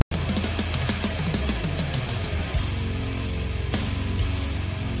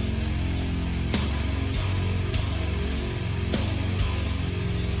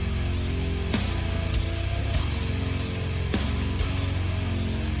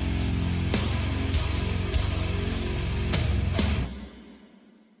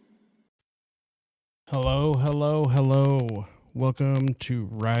Hello, hello, hello. Welcome to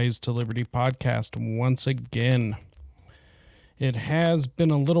Rise to Liberty podcast once again. It has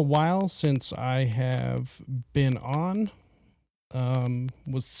been a little while since I have been on.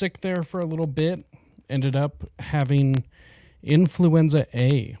 Was sick there for a little bit. Ended up having influenza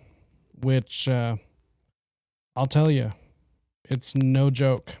A, which I'll tell you, it's no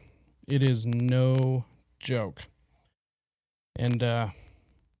joke. It is no joke. And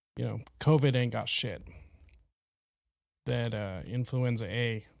COVID ain't got shit. That influenza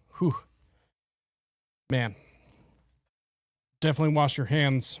A, whew, man, definitely wash your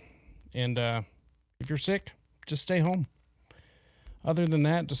hands. And if you're sick, just stay home. Other than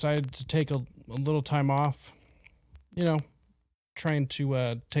that, decided to take a little time off, trying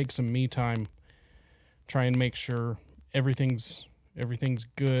to take some me time, try and make sure everything's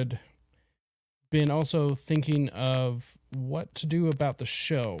good. Been also thinking of what to do about the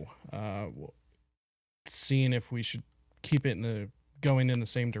show, seeing if we should keep it going in the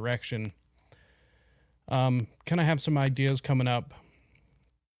same direction. Kind of have some ideas coming up,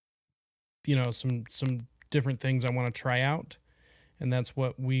 some different things I want to try out, and that's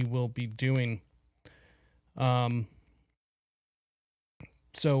what we will be doing.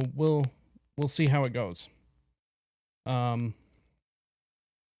 So we'll see how it goes.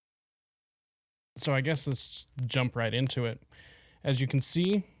 So I guess let's jump right into it. As you can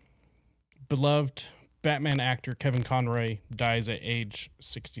see, beloved Batman actor Kevin Conroy dies at age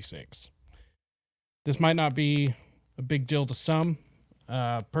 66. This might not be a big deal to some.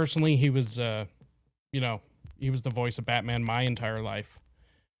 Personally, he was, he was the voice of Batman my entire life.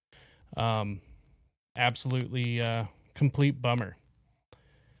 Absolutely complete bummer.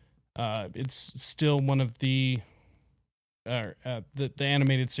 It's still one of the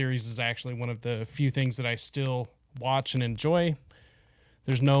animated series is actually one of the few things that I still watch and enjoy.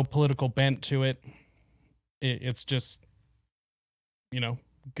 There's no political bent to it. It's just,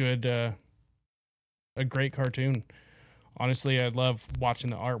 good, a great cartoon. Honestly, I love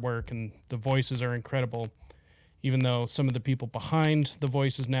watching the artwork, and the voices are incredible. Even though some of the people behind the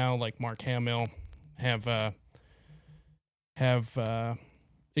voices now, like Mark Hamill, have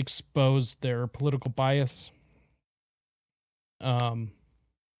exposed their political bias.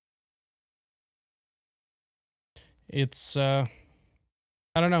 It's I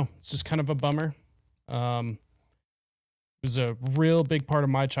don't know, it's just kind of a bummer. It was a real big part of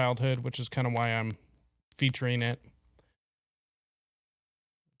my childhood, which is kind of why I'm featuring it.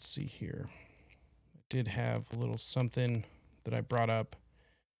 Let's see here. I did have a little something that I brought up,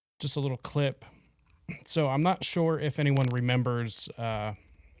 just a little clip. So I'm not sure if anyone remembers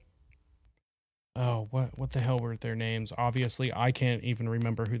what the hell were their names? Obviously, I can't even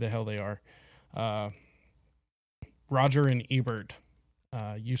remember who the hell they are. Roger and Ebert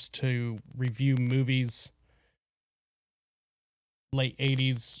used to review movies late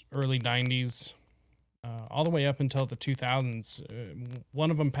 80s, early 90s, all the way up until the 2000s.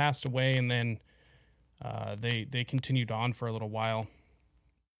 One of them passed away, and then they continued on for a little while.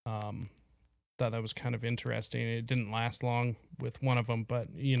 Thought that was kind of interesting. It didn't last long with one of them, but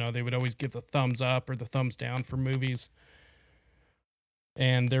they would always give the thumbs up or the thumbs down for movies.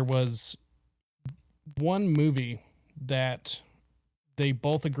 And there was one movie that they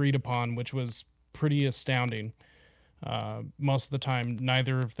both agreed upon, which was pretty astounding. Most of the time,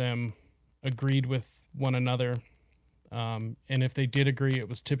 neither of them agreed with one another. And if they did agree, it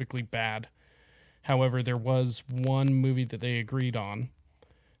was typically bad. However, there was one movie that they agreed on,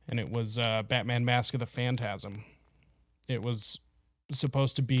 and it was Batman Mask of the Phantasm. It was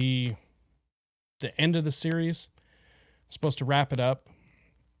supposed to be the end of the series, supposed to wrap it up,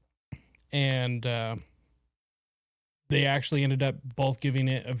 and they actually ended up both giving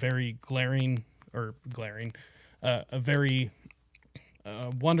it a very a very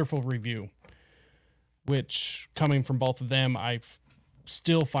wonderful review, which, coming from both of them, I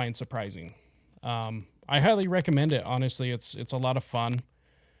still find surprising. I highly recommend it. Honestly, it's a lot of fun.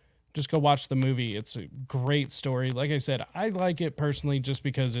 Just go watch the movie. It's a great story. Like I said, I like it personally just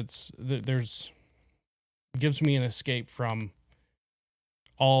because it gives me an escape from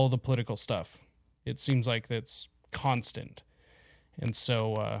all the political stuff. It seems like that's constant. And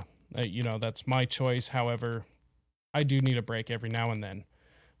so, that's my choice. However, I do need a break every now and then.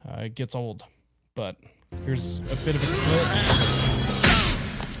 It gets old. But here's a bit of a clip.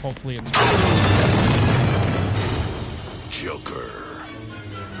 Hopefully it's good. Joker.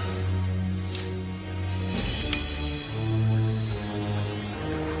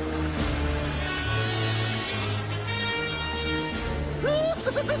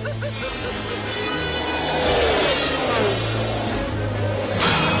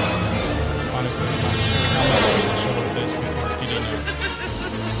 Honestly,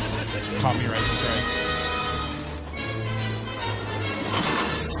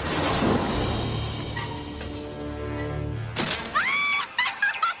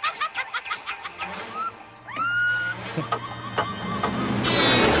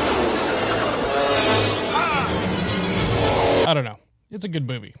 it's a good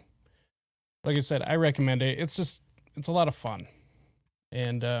movie. Like I said, I recommend it. It's a lot of fun.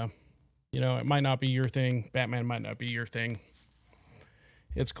 And it might not be your thing. Batman might not be your thing.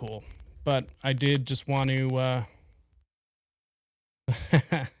 It's cool. But I did just want to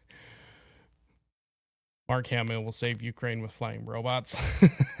Mark Hamill will save Ukraine with flying robots.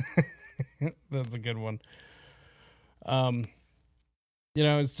 That's a good one.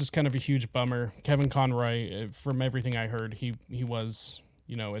 It's just kind of a huge bummer. Kevin Conroy, from everything I heard, he was,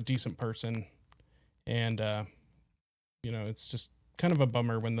 a decent person. And it's just kind of a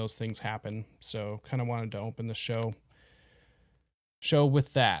bummer when those things happen. So kind of wanted to open the show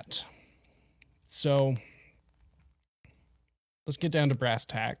with that. So let's get down to brass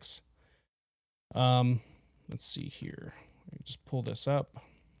tacks. Let's see here. Let me just pull this up.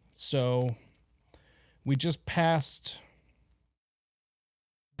 So we just passed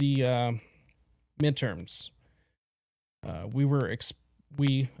the midterms. I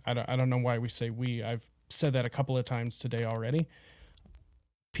don't know why we say we. I've said that a couple of times today already.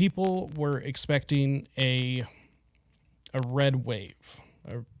 People were expecting a red wave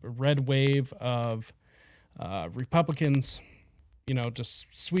of Republicans, just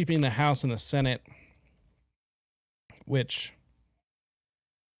sweeping the House and the Senate, which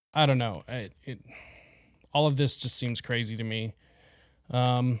I don't know. All of this just seems crazy to me.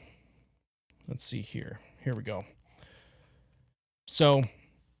 Let's see here. Here we go. So,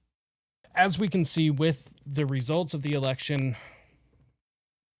 as we can see with the results of the election,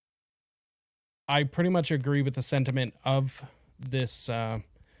 I pretty much agree with the sentiment of this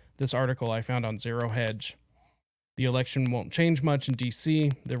article I found on Zero Hedge. The election won't change much in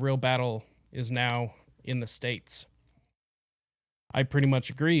DC. The real battle is now in the states. I pretty much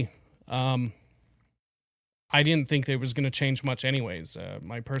agree. I didn't think that it was going to change much anyways.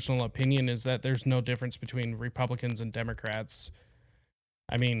 My personal opinion is that there's no difference between Republicans and Democrats.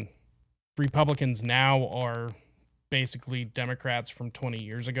 I mean, Republicans now are basically Democrats from 20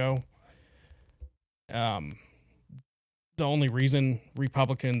 years ago. The only reason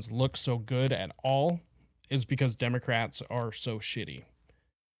Republicans look so good at all is because Democrats are so shitty.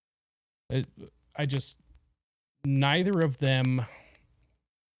 Neither of them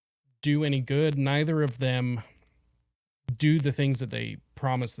do any good. Neither of them do the things that they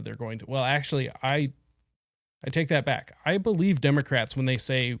promise that they're going to. Well, actually, I take that back. I believe Democrats when they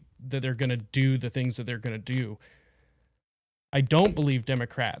say that they're going to do the things that they're going to do. I don't believe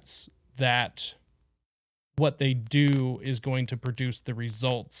Democrats that what they do is going to produce the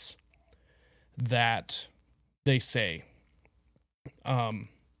results that they say.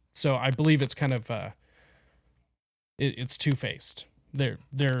 So I believe it's kind of it's two-faced.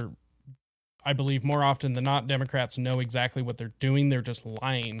 I believe more often than not, Democrats know exactly what they're doing. They're just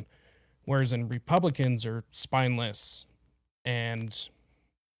lying. Whereas in Republicans are spineless and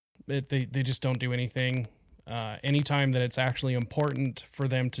they just don't do anything. Anytime that it's actually important for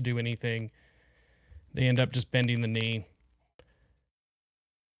them to do anything, they end up just bending the knee.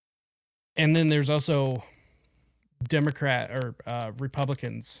 And then there's also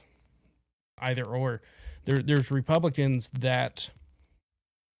Republicans, either or. There's Republicans that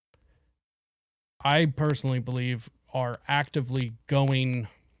I personally believe are actively going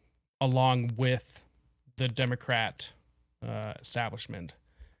along with the Democrat establishment.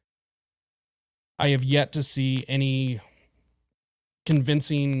 I have yet to see any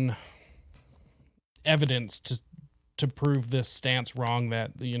convincing evidence to prove this stance wrong,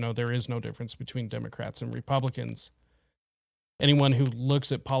 that there is no difference between Democrats and Republicans. Anyone who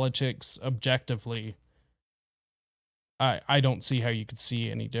looks at politics objectively, I don't see how you could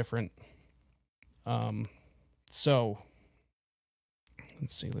see any different. So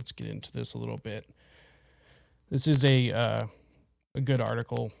let's see, let's get into this a little bit. This is a good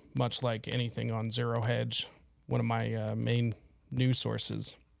article, much like anything on Zero Hedge, one of my main news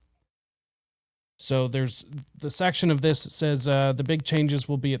sources. So there's the section of this that says the big changes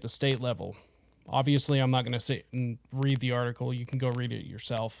will be at the state level. Obviously, I'm not going to sit and read the article. You can go read it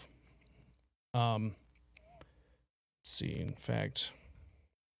yourself. Let's see, in fact,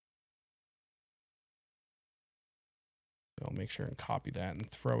 I'll make sure and copy that and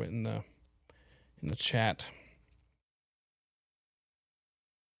throw it in the chat.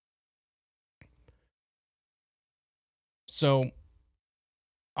 So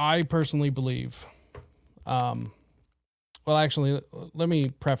I personally believe, well, actually, let me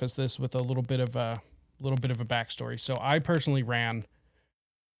preface this with a little bit of a backstory. So I personally ran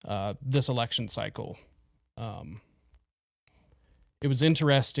this election cycle. It was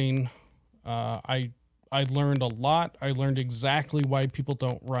interesting. I learned a lot. I learned exactly why people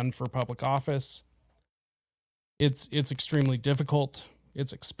don't run for public office. It's extremely difficult.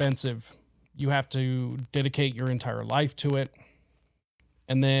 It's expensive. You have to dedicate your entire life to it.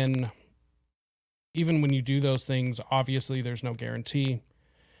 And then even when you do those things, obviously there's no guarantee.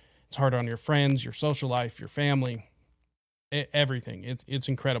 It's hard on your friends, your social life, your family, everything. It's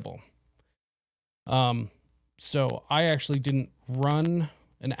incredible. So I actually didn't run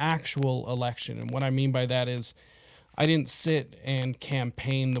an actual election. And what I mean by that is I didn't sit and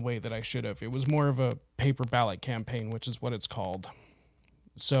campaign the way that I should have. It was more of a paper ballot campaign, which is what it's called.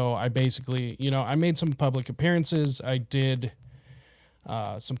 So I basically, I made some public appearances. I did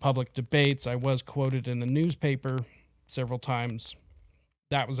some public debates. I was quoted in the newspaper several times.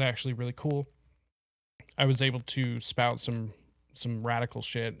 That was actually really cool. I was able to spout some radical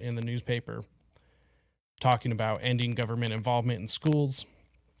shit in the newspaper, talking about ending government involvement in schools.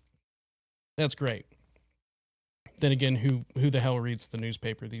 That's great. Then again, who the hell reads the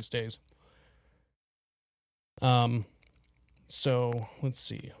newspaper these days? So let's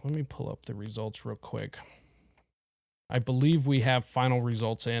see. Let me pull up the results real quick. I believe we have final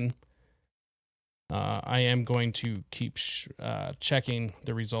results in. I am going to keep checking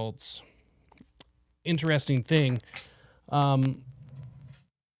the results. Interesting thing.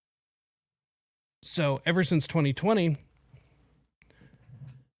 So ever since 2020,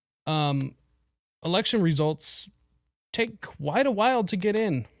 election results take quite a while to get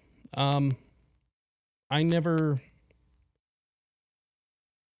in. I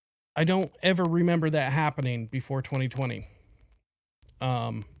don't ever remember that happening before 2020.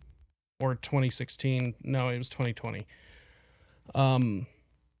 Or 2016. No, it was 2020.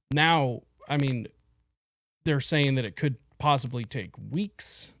 Now, I mean, they're saying that it could possibly take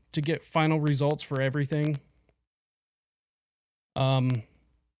weeks to get final results for everything. Now,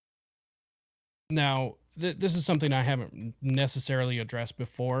 this is something I haven't necessarily addressed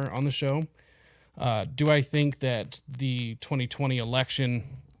before on the show. Do I think that the 2020 election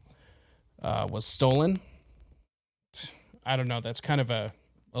was stolen? I don't know. That's kind of a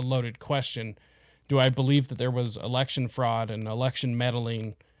loaded question. Do I believe that there was election fraud and election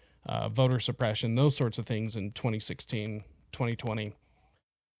meddling, voter suppression, those sorts of things in 2016, 2020?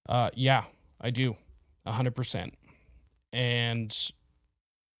 Yeah, I do. 100%. And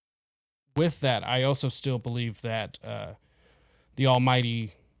with that, I also still believe that the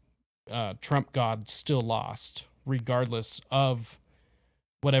almighty Trump God still lost, regardless of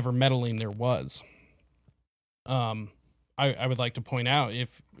whatever meddling there was. I would like to point out,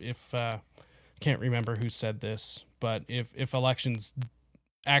 if can't remember who said this, but if elections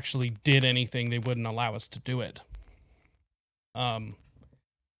actually did anything, they wouldn't allow us to do it. To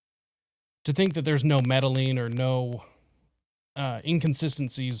think that there's no meddling or no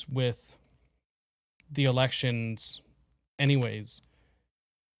inconsistencies with the elections anyways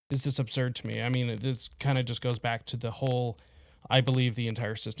is just absurd to me. I mean, this kind of just goes back to the whole, I believe the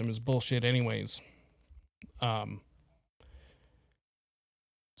entire system is bullshit anyways.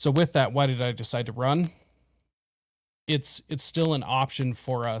 So with that, why did I decide to run? It's still an option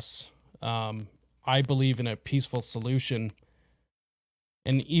for us. I believe in a peaceful solution.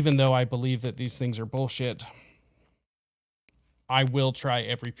 And even though I believe that these things are bullshit, I will try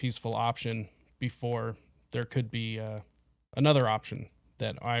every peaceful option before there could be another option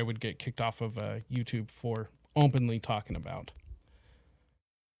that I would get kicked off of YouTube for openly talking about.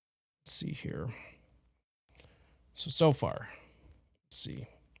 Let's see here. So far, let's see.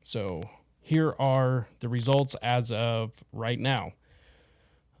 So here are the results as of right now.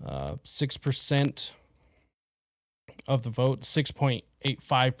 6% of the vote,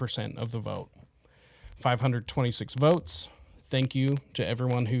 6.85% of the vote. 526 votes. Thank you to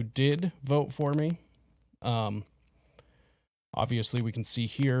everyone who did vote for me. Obviously, we can see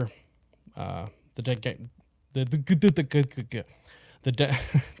here the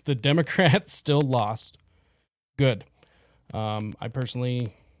Democrats still lost. Good. I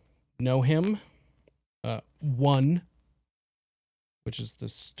personally know him. One, which is the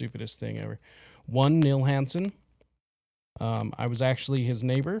stupidest thing ever. One, Neil Hansen. I was actually his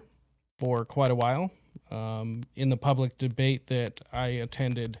neighbor for quite a while. In the public debate that I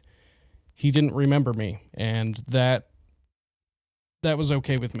attended, he didn't remember me, and that was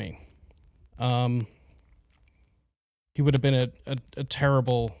okay with me. He would have been a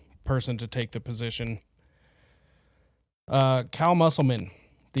terrible person to take the position. Cal Musselman,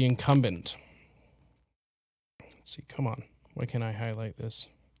 the incumbent. Let's see, come on. Why can't I highlight this?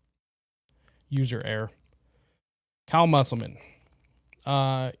 User error. Cal Musselman.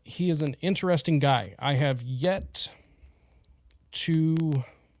 He is an interesting guy. I have yet to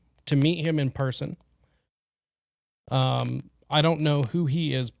meet him in person. I don't know who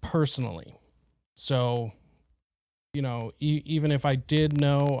he is personally. So even if I did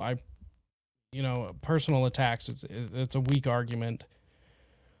know, personal attacks, it's a weak argument.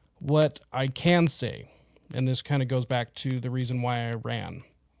 What I can say, and this kind of goes back to the reason why I ran,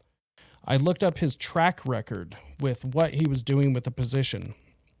 I looked up his track record with what he was doing with the position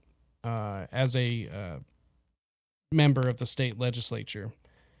as a member of the state legislature.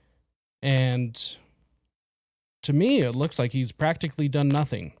 And to me, it looks like he's practically done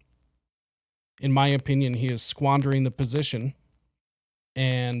nothing. In my opinion, he is squandering the position.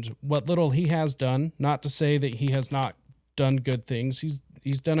 And what little he has done, not to say that he has not done good things,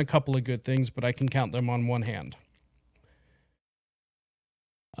 he's done a couple of good things, but I can count them on one hand.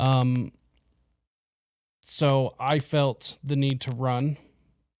 So I felt the need to run,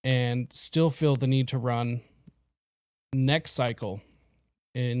 and still feel the need to run next cycle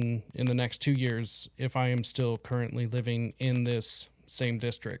in the next 2 years if I am still currently living in this same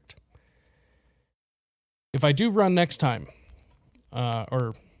district. If I do run next time,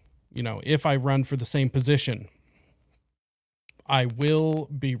 if I run for the same position, I will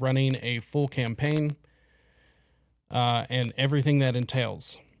be running a full campaign and everything that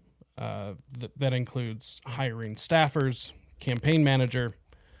entails. That includes hiring staffers, campaign manager,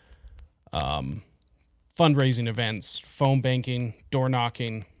 fundraising events, phone banking, door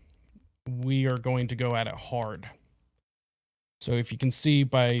knocking. We are going to go at it hard. So if you can see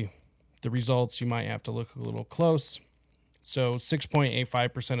by the results, you might have to look a little close. So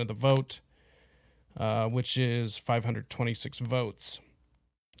 6.85% of the vote, which is 526 votes.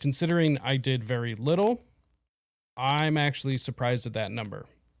 Considering I did very little, I'm actually surprised at that number.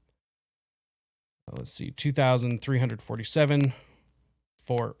 Let's see, 2,347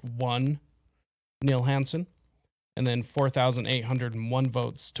 for one Neil Hansen, and then 4,801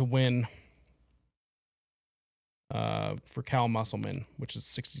 votes to win for Cal Musselman, which is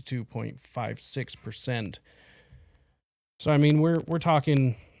 62.56%. So I mean, we're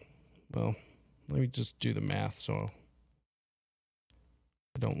talking. Well, let me just do the math so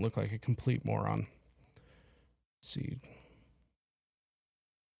I don't look like a complete moron. Let's see.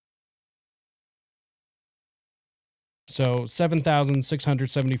 So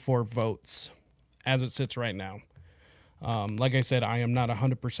 7,674 votes as it sits right now. Like I said, I am not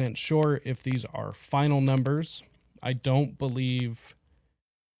 100% sure if these are final numbers. I don't believe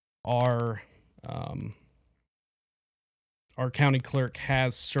our county clerk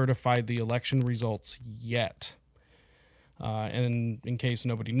has certified the election results yet. And in case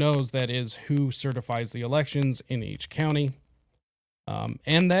nobody knows, that is who certifies the elections in each county.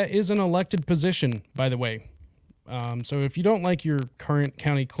 And that is an elected position, by the way. So if you don't like your current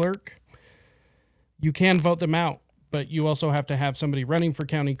county clerk, you can vote them out, but you also have to have somebody running for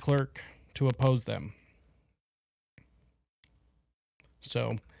county clerk to oppose them.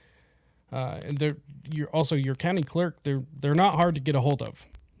 So your county clerk, they're not hard to get a hold of.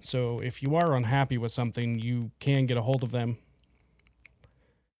 So if you are unhappy with something, you can get a hold of them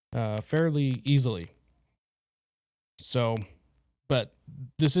fairly easily. So, but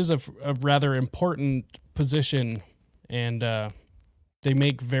this is a rather important position, and they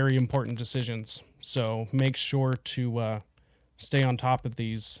make very important decisions. So make sure to stay on top of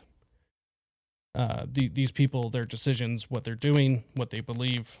these people, their decisions, what they're doing, what they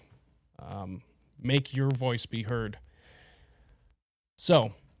believe. Make your voice be heard.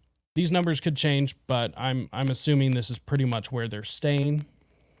 So these numbers could change, but I'm assuming this is pretty much where they're staying.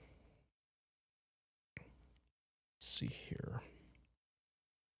 Let's see here.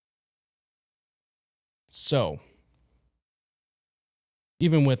 So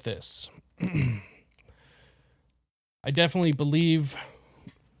even with this, I definitely believe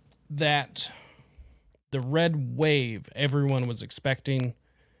that the red wave everyone was expecting,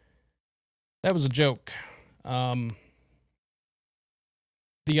 that was a joke. The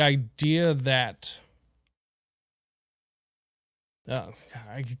idea that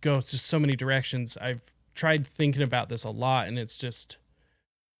I could go just so many directions. I've tried thinking about this a lot, and it's just,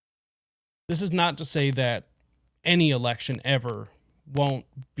 this is not to say that any election ever won't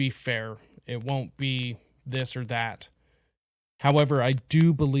be fair. It won't be this or that. However, I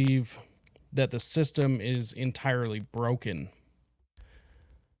do believe that the system is entirely broken.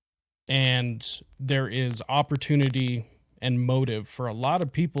 And there is opportunity and motive for a lot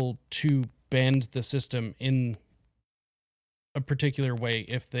of people to bend the system in a particular way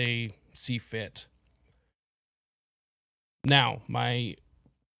if they see fit. Now, my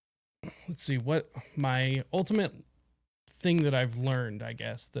ultimate thing that I've learned, I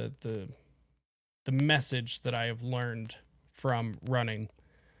guess, the message that I have learned from running,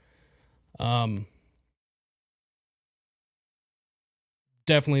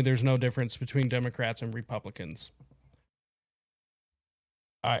 definitely there's no difference between Democrats and Republicans.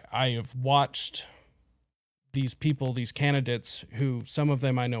 I have watched these people, these candidates, who some of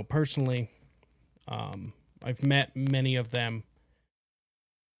them I know personally. I've met many of them,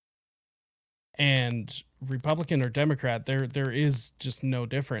 and Republican or Democrat, there is just no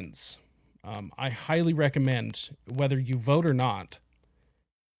difference. I highly recommend, whether you vote or not,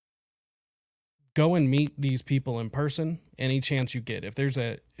 go and meet these people in person any chance you get. If there's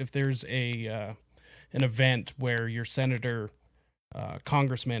a an event where your senator,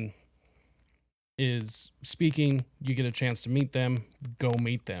 congressman is speaking, you get a chance to meet them, go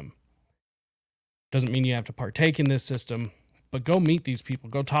meet them. Doesn't mean you have to partake in this system, but go meet these people,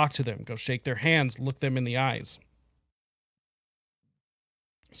 go talk to them, go shake their hands, look them in the eyes.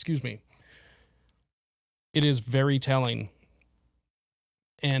 Excuse me. It is very telling.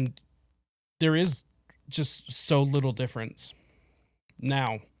 And there is just so little difference.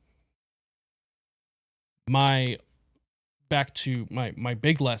 Now, my back to my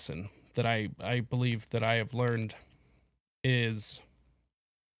big lesson that I believe that I have learned is,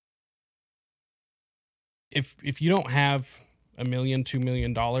 if you don't have $1 million, $2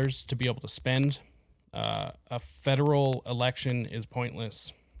 million to be able to spend, a federal election is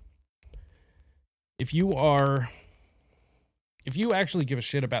pointless. If you actually give a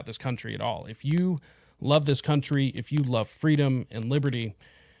shit about this country at all, if you love this country, if you love freedom and liberty,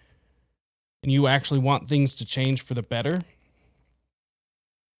 and you actually want things to change for the better,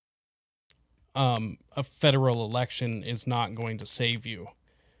 a federal election is not going to save you.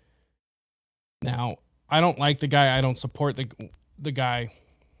 Now, I don't like the guy. I don't support the guy.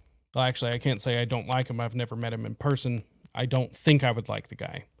 Well, actually, I can't say I don't like him. I've never met him in person. I don't think I would like the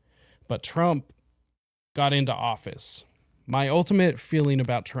guy. But Trump got into office. My ultimate feeling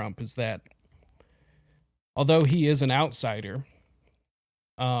about Trump is that, although he is an outsider,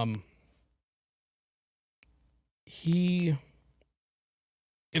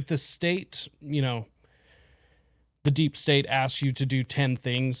 if the state, the deep state asks you to do 10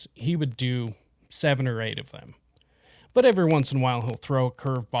 things, he would do 7 or 8 of them. But every once in a while, he'll throw a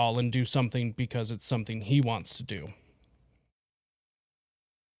curveball and do something because it's something he wants to do.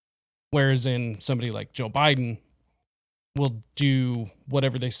 Whereas in somebody like Joe Biden will do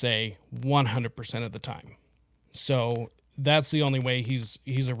whatever they say 100% of the time. So that's the only way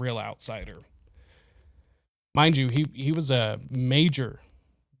he's a real outsider. Mind you, he was a major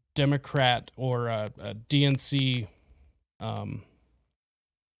Democrat or a DNC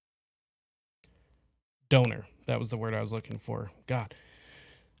donor. That was the word I was looking for. God.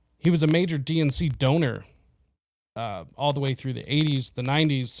 He was a major DNC donor all the way through the 80s, the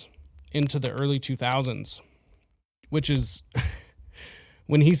 90s, into the early 2000s, which is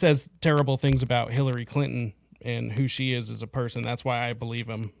when he says terrible things about Hillary Clinton and who she is as a person. That's why I believe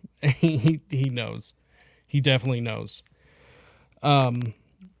him. He knows. He definitely knows. He's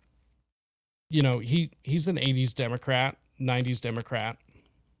an 80s Democrat, 90s Democrat.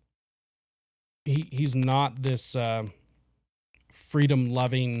 He's not this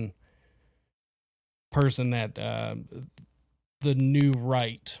freedom-loving person that the new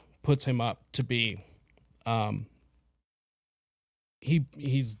right puts him up to be.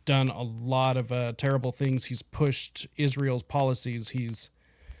 He's done a lot of terrible things. He's pushed Israel's policies. He's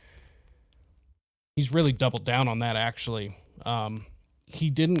really doubled down on that, actually. He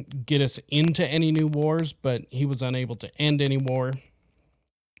didn't get us into any new wars, but he was unable to end any war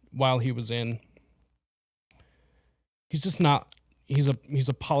while he was in. He's just not. He's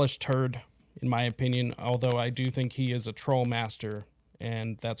a polished turd, in my opinion. Although I do think he is a troll master,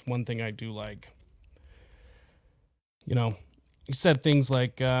 and that's one thing I do like. He said things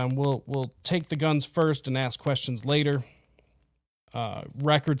like, "We'll take the guns first and ask questions later."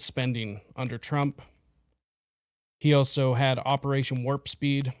 Record spending under Trump. He also had Operation Warp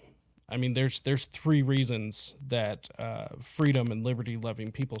Speed. I mean, there's 3 reasons that freedom and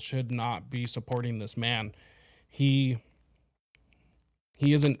liberty-loving people should not be supporting this man. He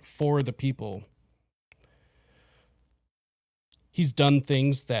isn't for the people. He's done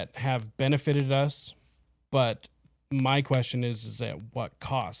things that have benefited us, but my question is at what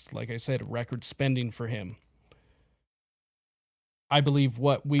cost? Like I said, record spending for him. I believe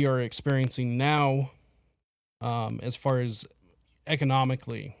what we are experiencing now, as far as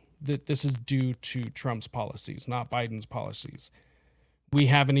economically, that this is due to Trump's policies, not Biden's policies. We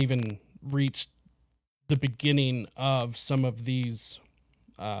haven't even reached the beginning of some of these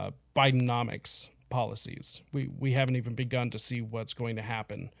Bidenomics policies. We haven't even begun to see what's going to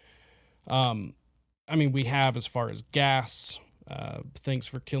happen. We have as far as gas. Thanks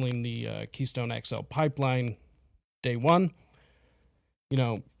for killing the Keystone XL pipeline day one.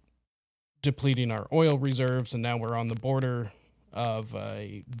 Depleting our oil reserves, and now we're on the border of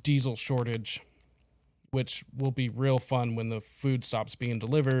a diesel shortage, which will be real fun when the food stops being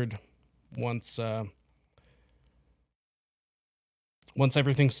delivered once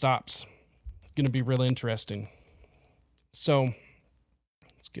everything stops. It's going to be really interesting. So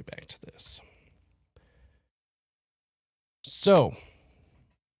let's get back to this. So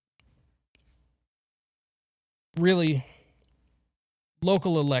really,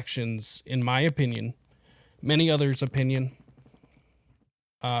 local elections, in my opinion, many others' opinion,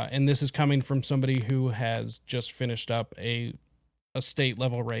 and this is coming from somebody who has just finished up a state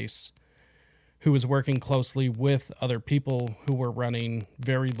level race, who was working closely with other people who were running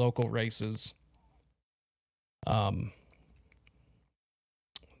very local races. Let's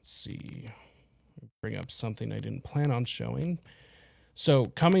see, bring up something I didn't plan on showing. So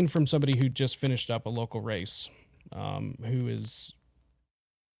coming from somebody who just finished up a local race, who is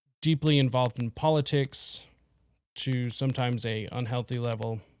deeply involved in politics to sometimes a unhealthy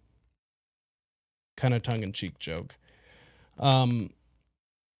level, kind of tongue-in-cheek joke.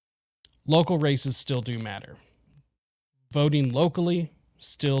 Local races still do matter. Voting locally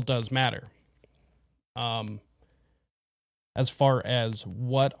still does matter. As far as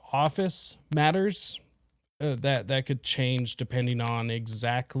what office matters, that could change depending on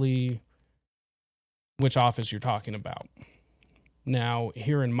exactly which office you're talking about. Now,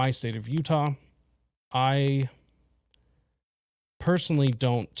 here in my state of Utah, I personally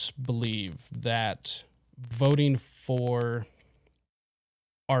don't believe that voting for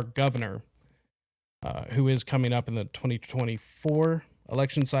our governor, who is coming up in the 2024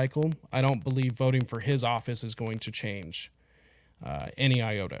 election cycle, I don't believe voting for his office is going to change any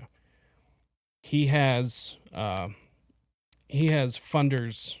iota. He has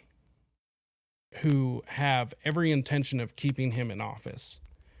funders who have every intention of keeping him in office.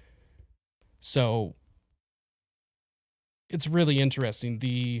 So it's really interesting.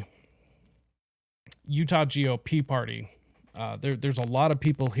 The Utah GOP party, there's a lot of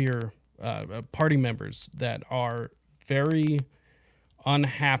people here, party members, that are very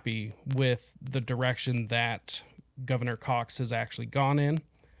unhappy with the direction that Governor Cox has actually gone in.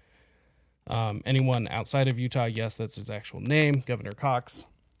 Anyone outside of Utah, yes, that's his actual name, Governor Cox.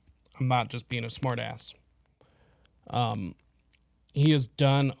 I'm not just being a smartass. He has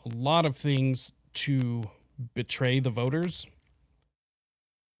done a lot of things to betray the voters.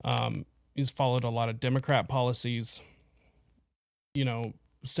 He's followed a lot of Democrat policies. You know,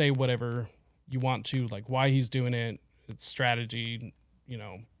 say whatever you want to, like why he's doing it, it's strategy, you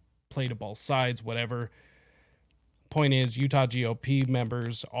know, play to both sides, whatever. Point is, Utah GOP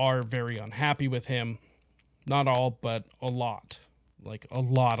members are very unhappy with him. Not all, but a lot. Like a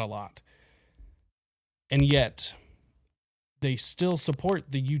lot. And yet, they still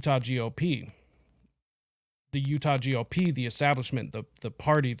support the Utah GOP. The Utah GOP, the establishment, the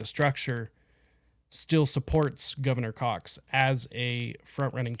party, the structure, still supports Governor Cox as a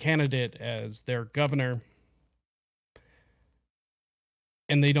front-running candidate, as their governor.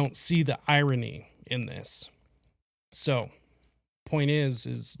 And they don't see the irony in this. So, point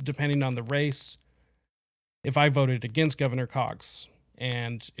is depending on the race, if I voted against Governor Cox,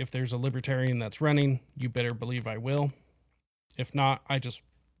 and if there's a libertarian that's running, you better believe I will. If not, I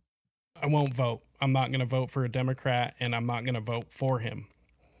won't vote. I'm not going to vote for a Democrat, and I'm not going to vote for him.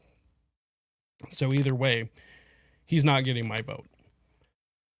 So either way, he's not getting my vote.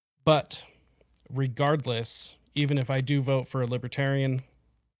 But regardless, even if I do vote for a libertarian,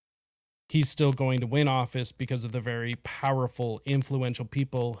 he's still going to win office because of the very powerful, influential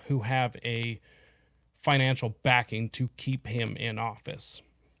people who have a financial backing to keep him in office.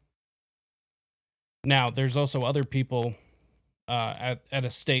 Now, there's also other people at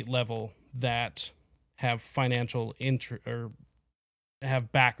a state level that have financial interest or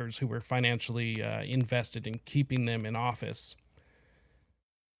have backers who are financially invested in keeping them in office.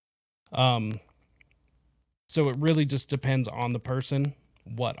 So it really just depends on the person,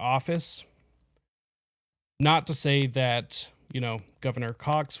 what office. Not to say that, you know, Governor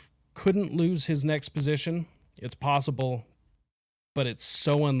Cox couldn't lose his next position. It's possible, but it's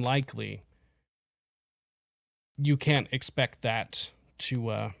so unlikely. You can't expect that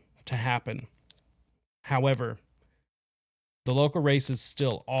to happen. However, the local races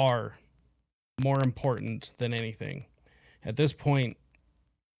still are more important than anything. At this point,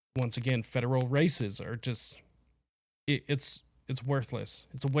 once again, federal races are just it's worthless.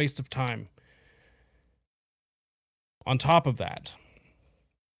 It's a waste of time. On top of that,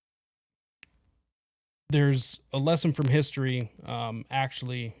 there's a lesson from history.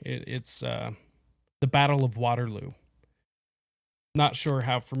 Actually, it's the Battle of Waterloo. Not sure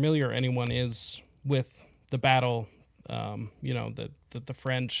how familiar anyone is with the battle. The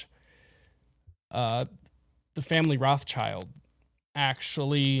French, the family Rothschild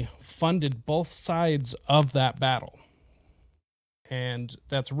actually funded both sides of that battle. And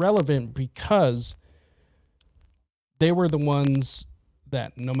that's relevant because they were the ones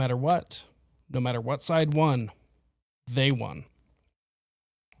that no matter what side won, they won.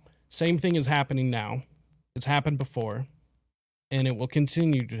 Same thing is happening now. It's happened before, and it will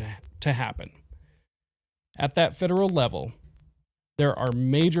continue to happen. At that federal level, there are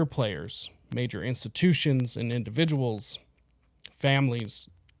major players, major institutions and individuals, families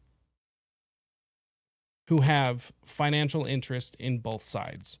who have financial interest in both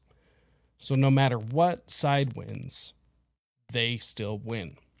sides. So no matter what side wins, they still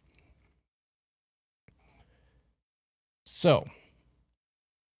win. So,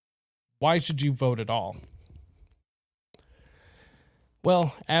 why should you vote at all?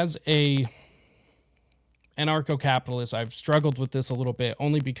 Well, as a anarcho-capitalist, I've struggled with this a little bit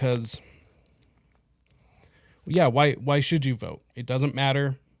only because, why should you vote? It doesn't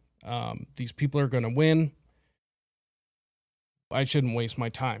matter. These people are going to win. I shouldn't waste my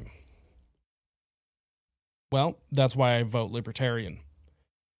time. Well, that's why I vote libertarian.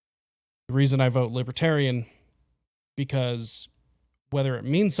 The reason I vote libertarian, because whether it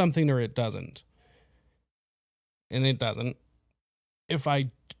means something or it doesn't, and it doesn't, if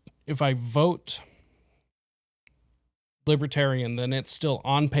I vote libertarian, then it's still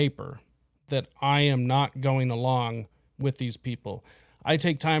on paper that I am not going along with these people. I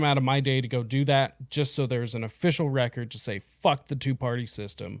take time out of my day to go do that just so there's an official record to say, fuck the two-party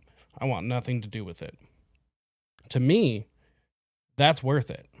system. I want nothing to do with it. To me, that's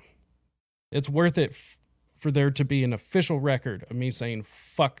worth it. It's worth it for there to be an official record of me saying,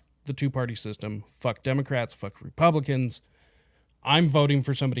 fuck the two-party system, fuck Democrats, fuck Republicans. I'm voting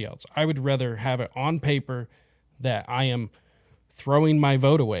for somebody else. I would rather have it on paper that I am throwing my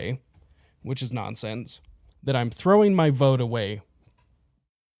vote away, which is nonsense, that I'm throwing my vote away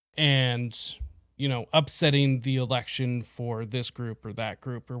and, upsetting the election for this group or that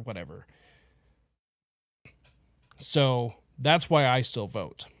group or whatever. So that's why I still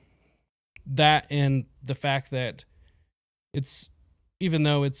vote. That and the fact that it's, even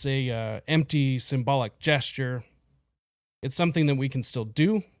though it's a empty symbolic gesture, it's something that we can still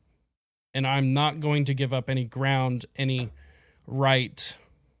do. And I'm not going to give up any ground, any right.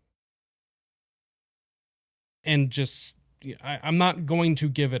 And just, I'm not going to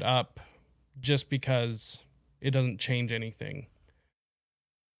give it up just because it doesn't change anything.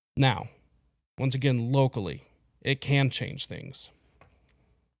 Now, once again, locally, it can change things.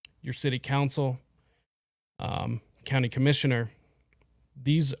 Your city council, county commissioner,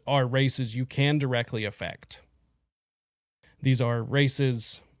 these are races you can directly affect. These are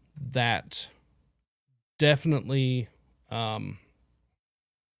races that definitely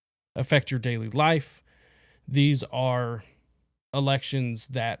affect your daily life. These are elections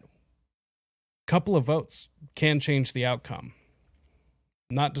that a couple of votes can change the outcome.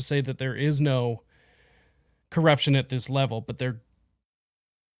 Not to say that there is no corruption at this level, but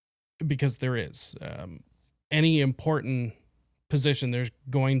because there is. Any important position, there's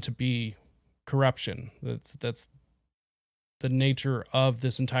going to be corruption. That's the nature of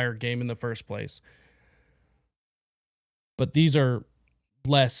this entire game in the first place. But these are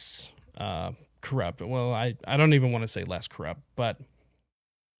less corrupt. Well, I don't even want to say less corrupt, but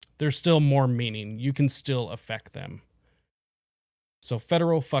there's still more meaning. You can still affect them. So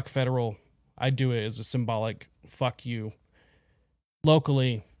federal, fuck federal. I do it as a symbolic fuck you.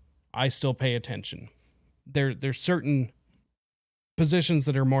 Locally, I still pay attention. There's certain positions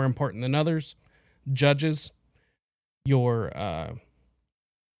that are more important than others. Judges, your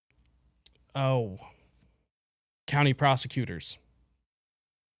county prosecutors.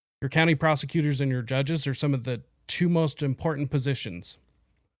 Your county prosecutors and your judges are some of the two most important positions.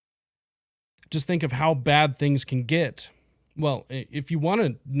 Just think of how bad things can get. Well, if you want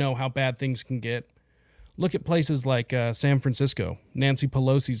to know how bad things can get, look at places like San Francisco, Nancy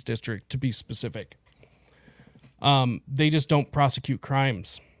Pelosi's district, to be specific. They just don't prosecute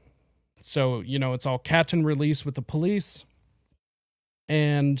crimes. So, it's all catch and release with the police.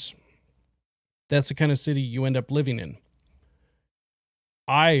 And that's the kind of city you end up living in.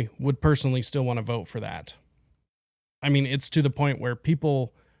 I would personally still want to vote for that. I mean, it's to the point where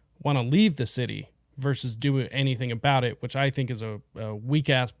people want to leave the city versus do anything about it, which I think is a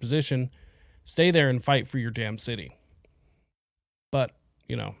weak-ass position. Stay there and fight for your damn city. But,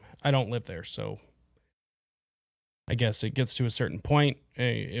 I don't live there, so I guess it gets to a certain point.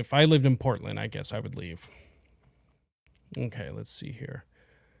 If I lived in Portland, I guess I would leave. Okay, let's see here.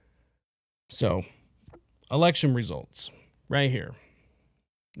 So, election results right here.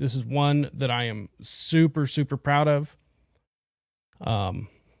 This is one that I am super, super proud of.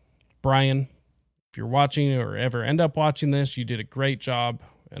 Brian, if you're watching or ever end up watching this, you did a great job,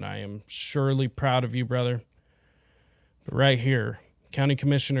 and I am surely proud of you, brother. But right here, County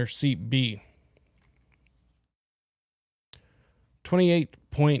Commissioner Seat B,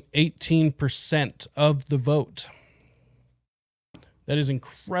 28.18% of the vote. That is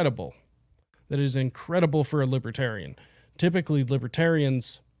incredible. That is incredible for a libertarian. Typically,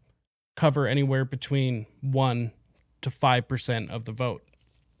 libertarians cover anywhere between 1 to 5% of the vote.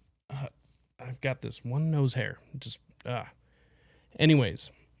 I've got this one nose hair.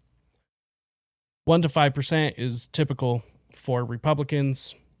 Anyways, 1 to 5% is typical for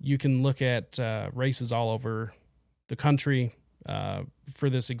Republicans. You can look at races all over the country for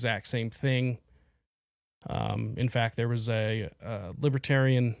this exact same thing. In fact, there was a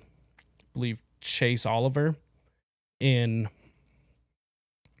libertarian, I believe Chase Oliver, in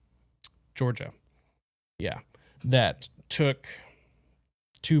Georgia. Yeah, that took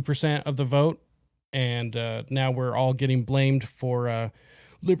 2% of the vote, and now we're all getting blamed for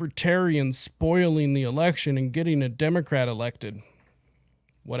libertarians spoiling the election and getting a Democrat elected.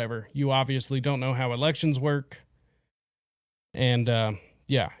 Whatever. You obviously don't know how elections work. And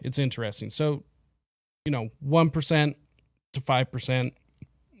yeah, it's interesting. So, 1% to 5%,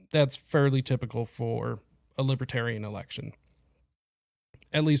 that's fairly typical for a libertarian election,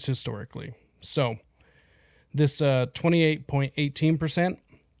 at least historically. So this 28.18%,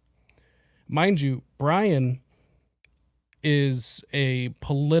 mind you, Brian is a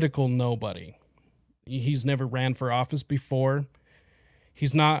political nobody. He's never ran for office before.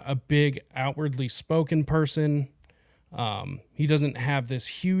 He's not a big outwardly spoken person. He doesn't have this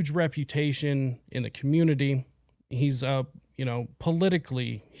huge reputation in the community. He's,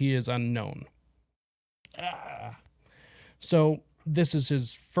 politically, he is unknown. So this is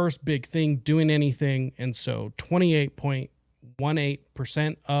his first big thing, doing anything. And so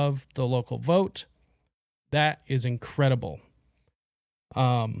 28.18% of the local vote, that is incredible.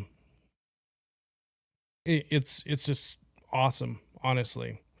 It's just awesome,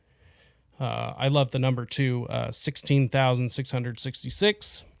 honestly. I love the number too,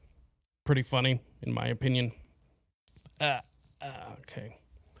 16,666. Pretty funny, in my opinion. Okay.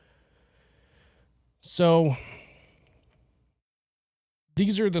 So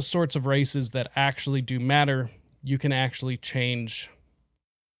these are the sorts of races that actually do matter. You can actually change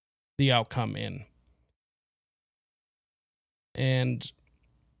the outcome in. And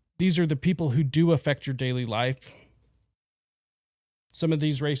these are the people who do affect your daily life. Some of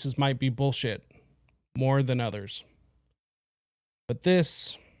these races might be bullshit more than others. But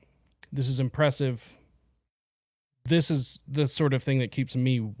this is impressive. This is the sort of thing that keeps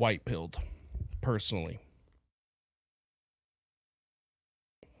me white-pilled, personally.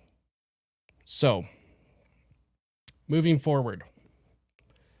 So, moving forward.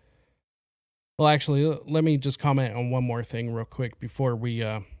 Well, actually, let me just comment on one more thing real quick before we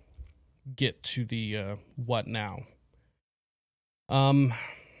get to the what now.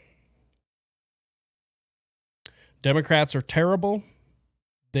 Democrats are terrible.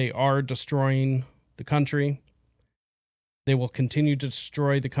 They are destroying the country. They will continue to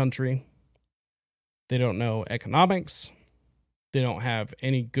destroy the country. They don't know economics. They don't have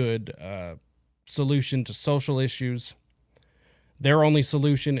any good solution to social issues. Their only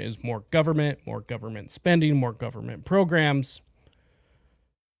solution is more government spending, more government programs.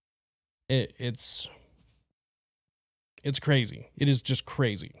 It's crazy. It is just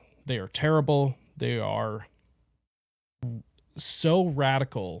crazy. They are terrible. They are so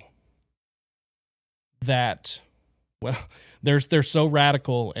radical that, well, they're so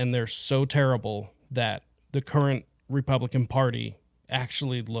radical and they're so terrible that the current Republican Party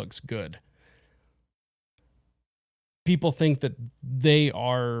actually looks good. People think that they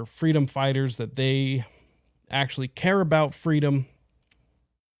are freedom fighters, that they actually care about freedom.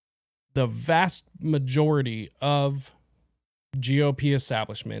 The vast majority of GOP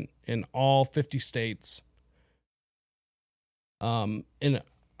establishment in all 50 states, and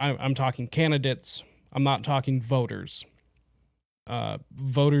I'm talking candidates, I'm not talking voters.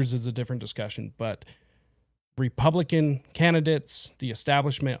 Voters is a different discussion, but Republican candidates, the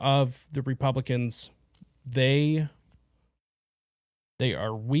establishment of the Republicans, they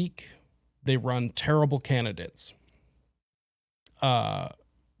are weak. They run terrible candidates.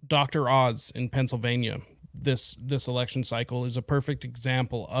 Dr. Oz in Pennsylvania, this election cycle is a perfect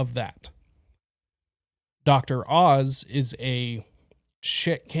example of that. Dr. Oz is a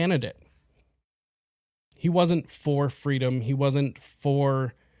shit candidate. He wasn't for freedom. He wasn't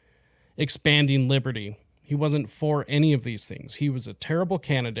for expanding liberty. He wasn't for any of these things. He was a terrible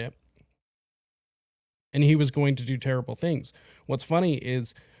candidate, and he was going to do terrible things. What's funny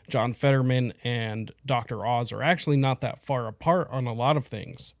is John Fetterman and Dr. Oz are actually not that far apart on a lot of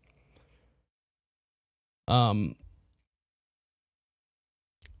things. So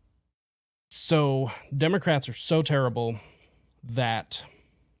Democrats are so terrible that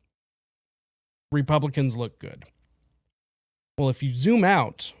Republicans look good. Well, if you zoom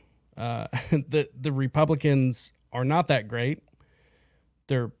out, the Republicans are not that great.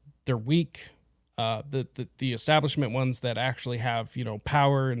 They're weak. The establishment ones that actually have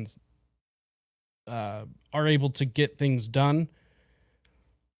power and are able to get things done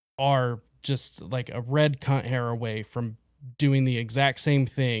are just like a red cunt hair away from doing the exact same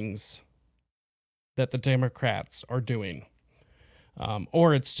things that the Democrats are doing.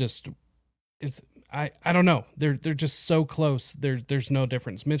 Or it's I don't know. They're just so close. There's no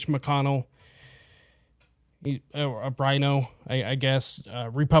difference. Mitch McConnell, a Brino, I guess,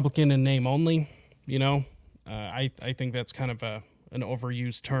 Republican in name only. I think that's kind of an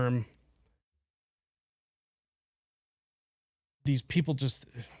overused term. These people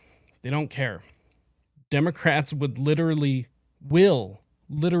they don't care. Democrats will literally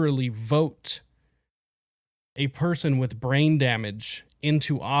vote a person with brain damage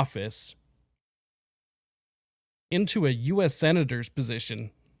into office, into a U.S. Senator's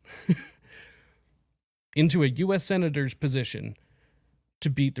position, to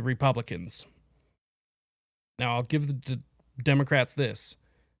beat the Republicans. Now, I'll give the Democrats this: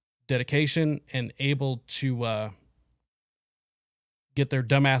 dedication and able to get their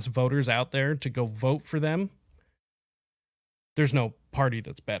dumbass voters out there to go vote for them. There's no party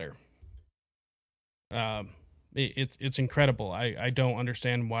that's better. It's incredible. I don't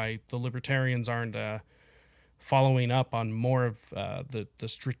understand why the Libertarians aren't following up on more of the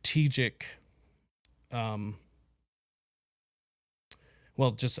strategic, I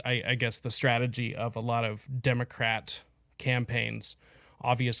guess the strategy of a lot of Democrat campaigns.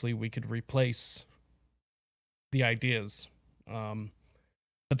 Obviously, we could replace the ideas,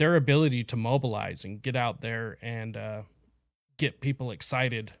 but their ability to mobilize and get out there and get people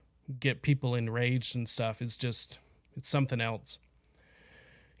excited, get people enraged and stuff is it's something else.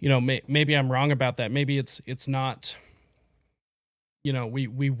 Maybe I'm wrong about that. Maybe it's not,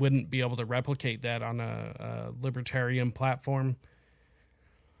 we wouldn't be able to replicate that on a libertarian platform.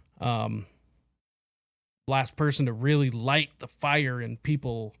 Last person to really light the fire in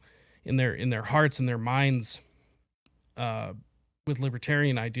people in their hearts and their minds with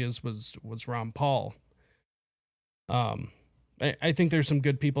libertarian ideas was Ron Paul. I think there's some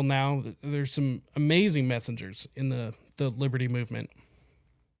good people now. There's some amazing messengers in the liberty movement.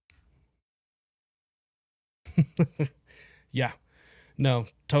 Yeah, no,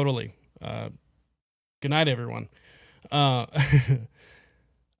 totally. Good night, everyone.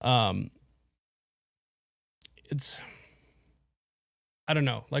 It's, I don't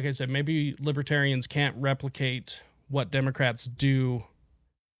know. Like I said, maybe libertarians can't replicate what Democrats do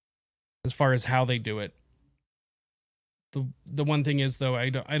as far as how they do it. The one thing is, though, I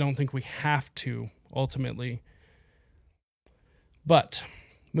don't think we have to ultimately. But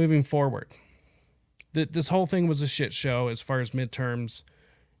moving forward, this whole thing was a shit show as far as midterms.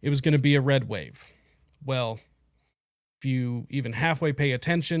 It was going to be a red wave. Well, if you even halfway pay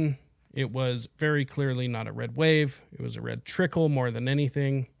attention, it was very clearly not a red wave. It was a red trickle more than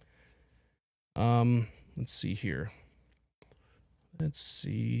anything. Let's see here. Let's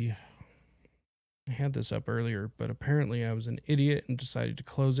see. I had this up earlier, but apparently I was an idiot and decided to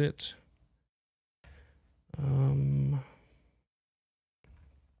close it.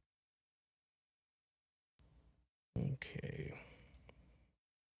 Okay.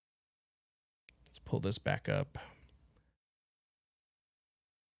 Let's pull this back up.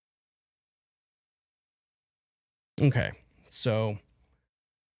 Okay, so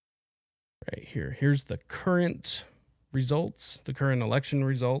right here, here's the current results, the current election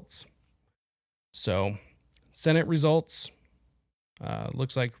results. So Senate results,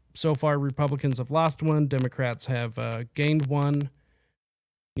 looks like so far Republicans have lost one, Democrats have gained one.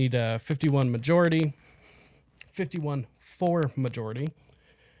 Need a 51 majority, 51 for majority.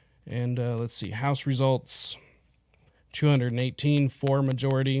 And let's see, House results, 218 for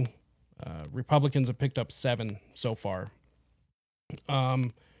majority. Republicans have picked up 7 so far.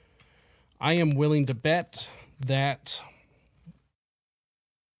 I am willing to bet that a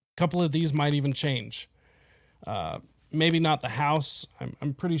couple of these might even change. Maybe not the House.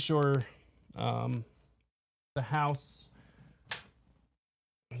 I'm pretty sure the House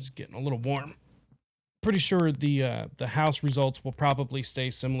is getting a little warm. pretty sure the House results will probably stay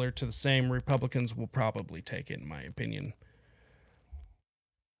similar to the same. Republicans will probably take it, in my opinion.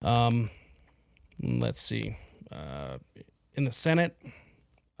 Let's see. In the Senate,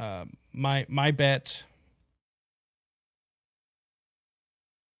 my bet.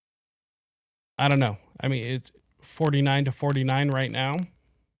 I don't know. I mean, it's 49-49 right now.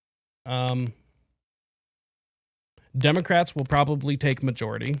 Democrats will probably take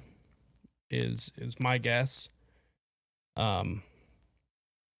majority. Is my guess. I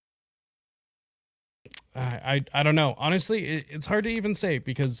don't know. Honestly, it's hard to even say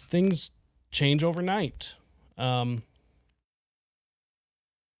because things change overnight. Let's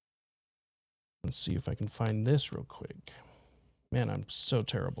see if I can find this real quick. Man, I'm so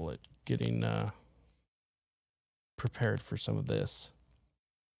terrible at getting prepared for some of this.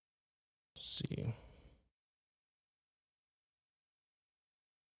 Let's see.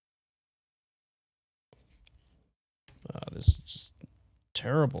 This is just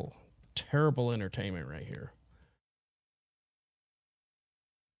terrible entertainment right here.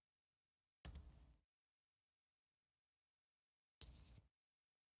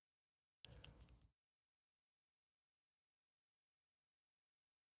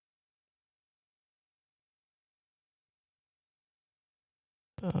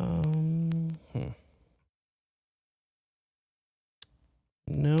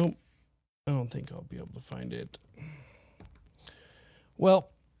 Nope. I don't think I'll be able to find it. Well,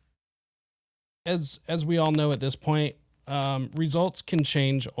 as we all know at this point, results can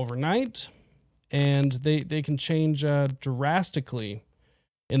change overnight, and they can change drastically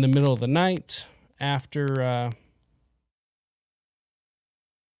in the middle of the night after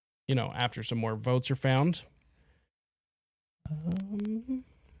after some more votes are found.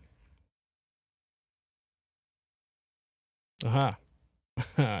 Aha.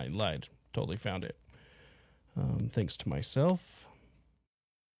 I lied. Totally found it. Thanks to myself.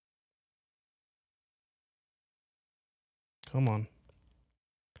 Come on.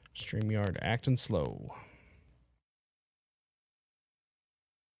 StreamYard acting slow.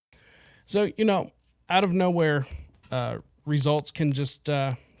 So, out of nowhere, results can just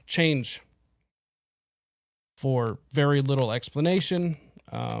change for very little explanation,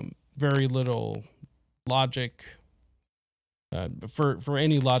 very little logic, for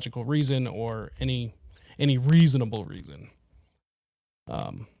any logical reason or any reasonable reason.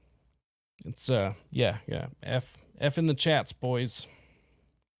 It's yeah, F in the chats, boys.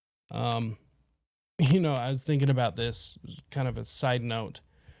 I was thinking about this, kind of a side note.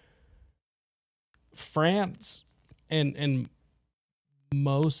 France and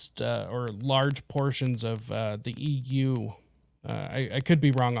most or large portions of the EU, I could be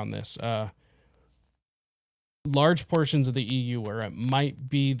wrong on this. Large portions of the EU, or it might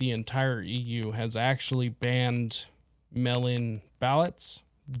be the entire EU, has actually banned mail-in ballots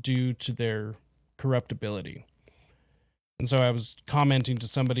due to their corruptibility. And so I was commenting to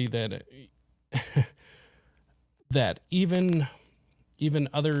somebody that that even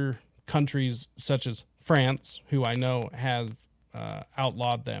other countries such as France, who I know have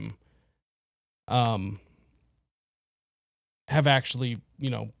outlawed them, have actually,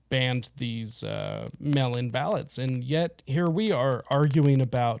 banned these mail-in ballots. And yet here we are arguing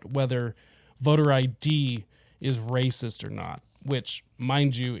about whether voter ID is racist or not, which,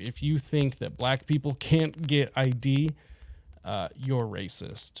 mind you, if you think that black people can't get ID, you're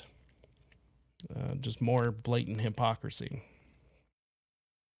racist. Just more blatant hypocrisy.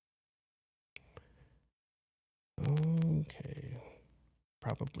 Okay.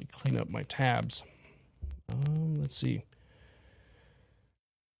 Probably clean up my tabs. Let's see.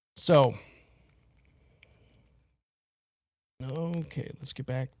 So, okay, let's get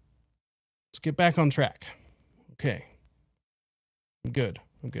back on track. Okay. I'm good,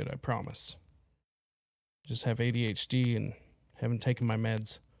 I promise. Just have ADHD and haven't taken my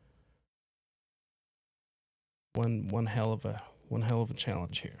meds. One hell of a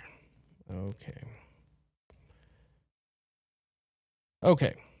challenge here.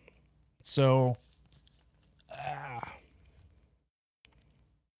 Okay. So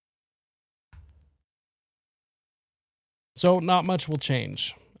so not much will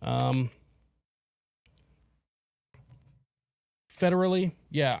change. Federally,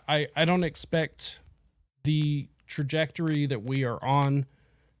 yeah, I don't expect the trajectory that we are on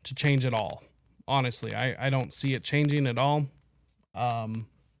to change at all. Honestly, I don't see it changing at all. I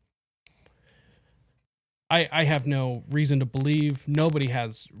have no reason to believe. Nobody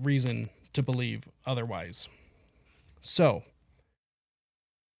has reason to believe otherwise. So,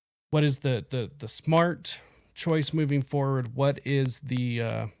 what is the smart choice moving forward? What is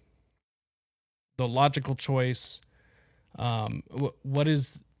the the logical choice. What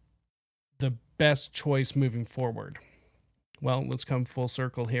is the best choice moving forward? Well, let's come full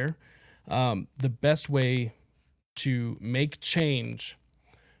circle here. The best way to make change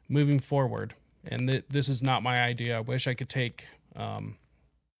moving forward, and this is not my idea. I wish I could take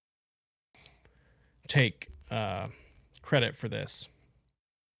credit for this.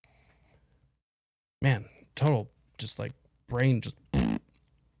 Man, total just like brain just.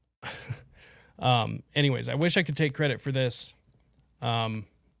 Anyways, I wish I could take credit for this. And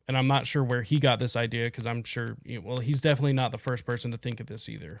I'm not sure where he got this idea, because I'm sure, well, he's definitely not the first person to think of this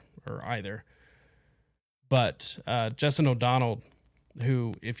either. But Justin O'Donnell,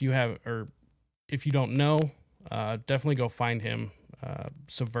 who, if you don't know, definitely go find him.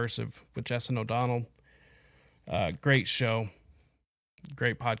 Subversive with Justin O'Donnell. Great show,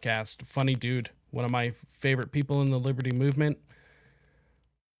 great podcast, funny dude, one of my favorite people in the liberty movement.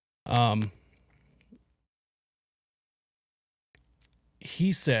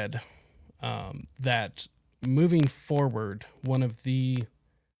 He said that moving forward, one of the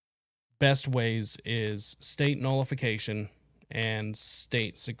best ways is state nullification and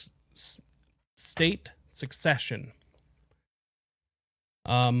state succession.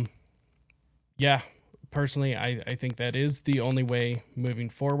 Yeah, personally, I think that is the only way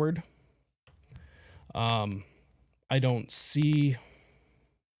moving forward. I don't see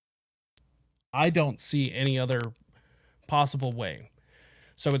any other possible way.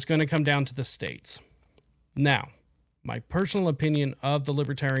 So it's going to come down to the states. Now, my personal opinion of the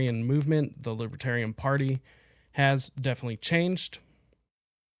libertarian movement, the Libertarian Party, has definitely changed.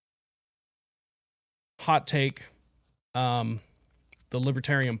 Hot take, the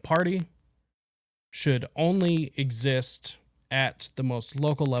Libertarian Party should only exist at the most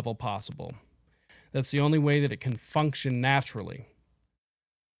local level possible. That's the only way that it can function naturally.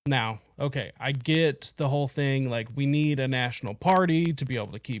 Now, okay, I get the whole thing, like, we need a national party to be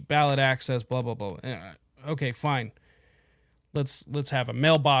able to keep ballot access, blah, blah, blah. Okay, fine. Let's have a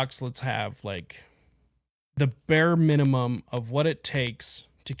mailbox. Let's have, like, the bare minimum of what it takes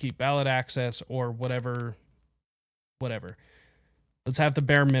to keep ballot access or whatever. Let's have the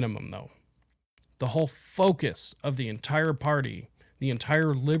bare minimum, though. The whole focus of the entire party, the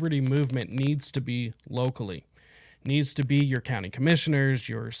entire liberty movement, needs to be locally. Needs to be your county commissioners,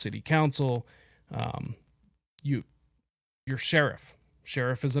 your city council, your sheriff.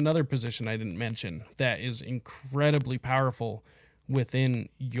 Sheriff is another position I didn't mention that is incredibly powerful within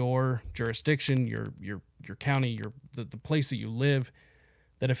your jurisdiction, your county, the place that you live,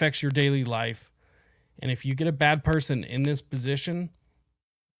 that affects your daily life. And if you get a bad person in this position,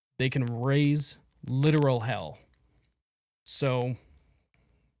 they can raise literal hell. So,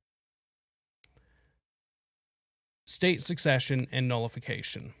 state succession and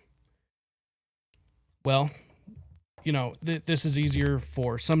nullification. Well, this is easier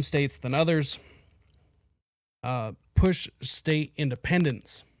for some states than others. Push state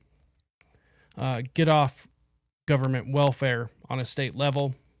independence. Get off government welfare on a state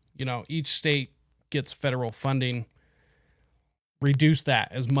level. Each state gets federal funding. Reduce that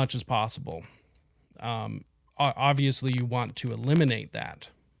as much as possible. Obviously, you want to eliminate that.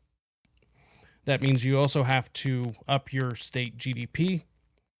 That means you also have to up your state GDP.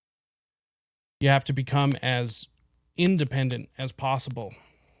 You have to become as independent as possible.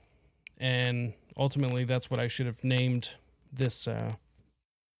 And ultimately, that's what I should have named this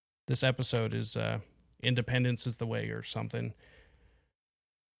episode, is Independence is the Way, or something.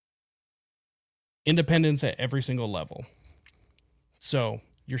 Independence at every single level. So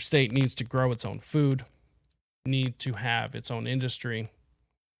your state needs to grow its own food, need to have its own industry.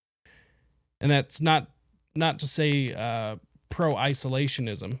 And that's not to say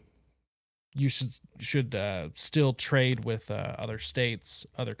pro-isolationism. You should still trade with other states,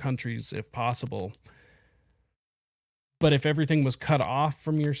 other countries, if possible. But if everything was cut off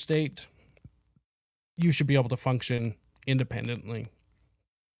from your state, you should be able to function independently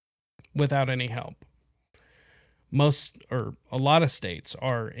without any help. A lot of states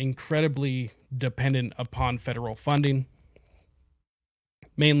are incredibly dependent upon federal funding.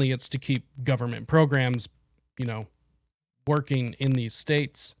 Mainly it's to keep government programs, working in these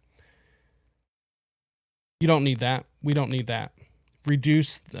states. You don't need that. We don't need that.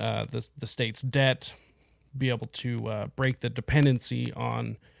 Reduce the state's debt, be able to break the dependency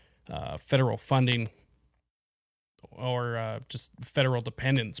on federal funding, or just federal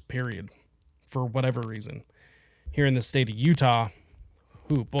dependence, period, for whatever reason. Here in the state of Utah,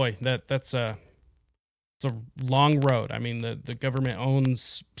 oh boy, it's a long road. I mean, the government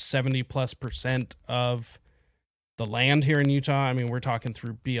owns 70+% of the land here in Utah. I mean, we're talking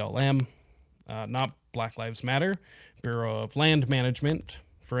through BLM. not Black Lives Matter, Bureau of Land Management,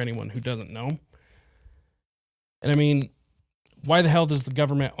 for anyone who doesn't know. And I mean, why the hell does the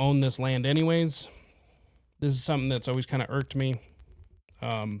government own this land anyways? This is something that's always kind of irked me.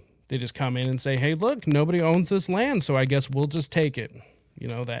 They just come in and say, hey, look, nobody owns this land, so I guess we'll just take it. You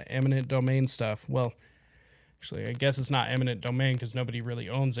know, that eminent domain stuff. Well, actually, I guess it's not eminent domain because nobody really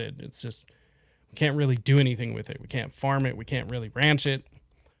owns it. It's just, we can't really do anything with it. We can't farm it. We can't really ranch it.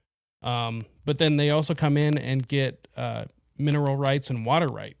 But then they also come in and get mineral rights and water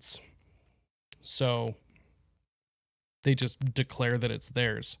rights. So they just declare that it's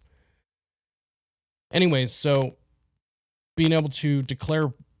theirs. Anyways, so being able to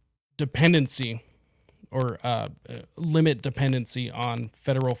declare dependency or limit dependency on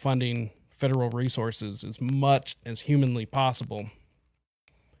federal funding, federal resources as much as humanly possible.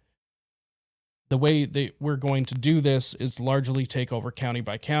 The way that we're going to do this is largely take over county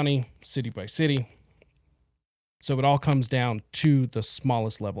by county, city by city. So it all comes down to the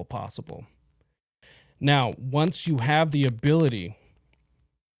smallest level possible. Now, once you have the ability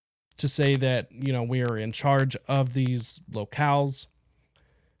to say that, you know, we are in charge of these locales,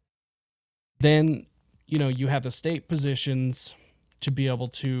 then, you know, you have the state positions to be able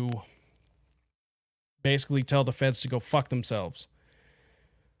to basically tell the feds to go fuck themselves.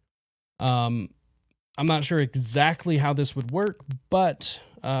 I'm not sure exactly how this would work, but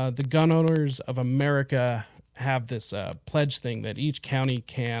the Gun Owners of America have this pledge thing that each county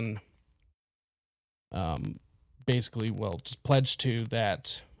can basically, well, just pledge to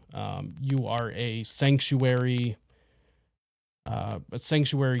that you are a sanctuary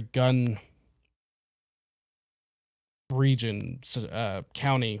gun region,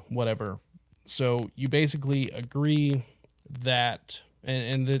 county, whatever. So you basically agree that,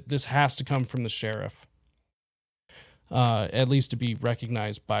 and this has to come from the sheriff, at least to be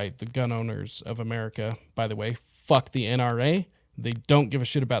recognized by the Gun Owners of America. By the way, fuck the NRA. They don't give a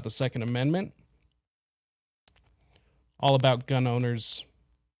shit about the Second Amendment. All about Gun Owners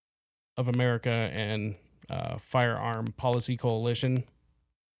of America and Firearm Policy Coalition.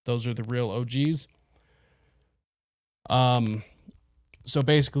 Those are the real OGs. So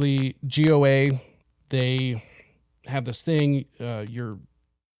basically, GOA, they have this thing, your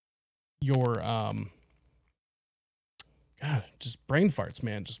God, just brain farts,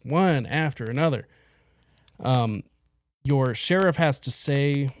 man, just one after another. Your sheriff has to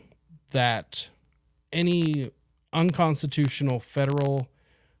say that any unconstitutional federal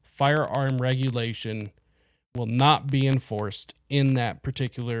firearm regulation will not be enforced in that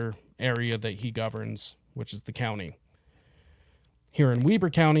particular area that he governs, which is the county. Here in Weber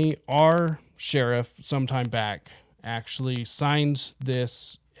County, our sheriff sometime back actually signed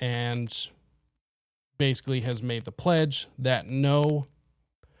this and basically has made the pledge that no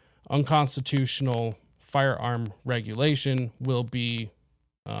unconstitutional firearm regulation will be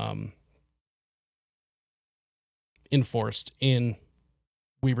enforced in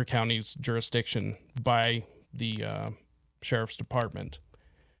Weber County's jurisdiction by the sheriff's department.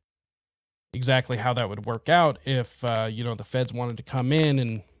 Exactly how that would work out if, the feds wanted to come in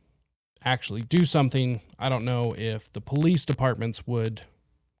and actually do something. I don't know if the police departments would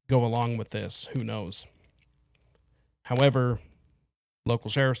go along with this. Who knows? However, local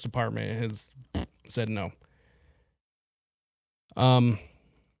sheriff's department has said no.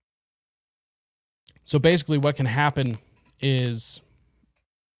 So basically what can happen is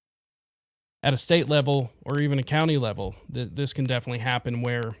at a state level or even a county level, this can definitely happen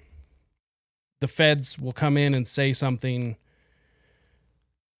where the feds will come in and say something,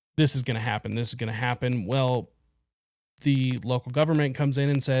 this is going to happen, this is going to happen. Well, the local government comes in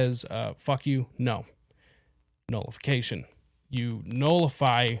and says, fuck you, no. Nullification. You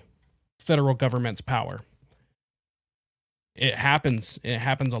nullify federal government's power. It happens. It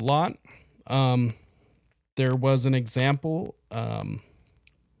happens a lot. There was an example,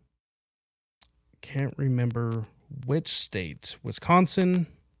 can't remember which state, Wisconsin,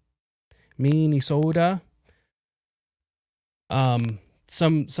 Minnesota,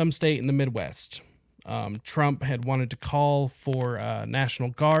 some state in the Midwest. Trump had wanted to call for National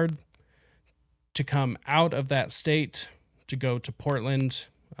Guard to come out of that state to go to Portland,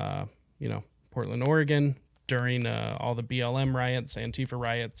 Portland, Oregon, during all the BLM riots, Antifa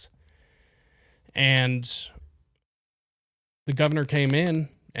riots. And the governor came in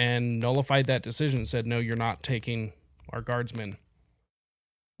and nullified that decision and said, no, you're not taking our guardsmen.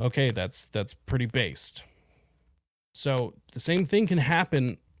 Okay, that's pretty based. So the same thing can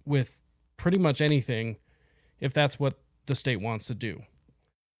happen with pretty much anything if that's what the state wants to do.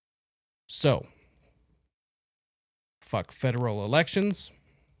 So, fuck federal elections.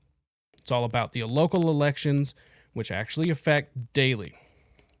 It's all about the local elections, which actually affect daily.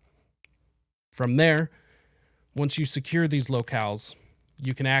 From there, once you secure these locales,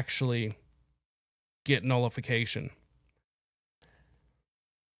 you can actually get nullification.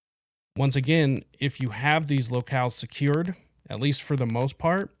 Once again, if you have these locales secured, at least for the most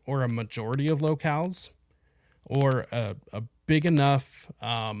part, or a majority of locales, or a big enough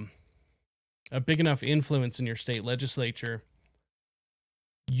influence in your state legislature,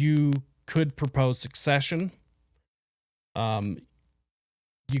 you could propose succession.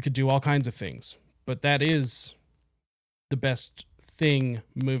 You could do all kinds of things, but that is the best thing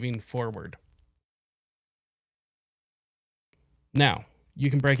moving forward. Now, you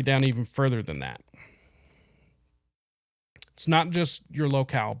can break it down even further than that. It's not just your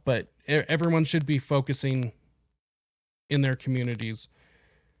locale, but everyone should be focusing in their communities.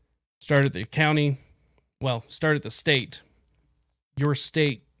 Start at the county. Well, start at the state. Your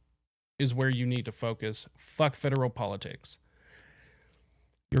state is where you need to focus. Fuck federal politics.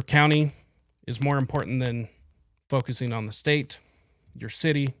 Your county is more important than focusing on the state. Your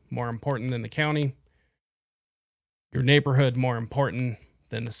city, more important than the county. Your neighborhood, more important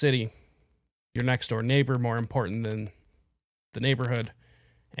than the city. Your next door neighbor, more important than the neighborhood.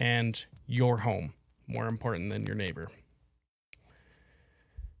 And your home, more important than your neighbor.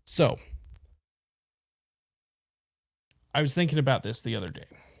 So, I was thinking about this the other day.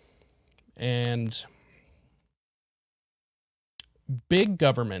 And big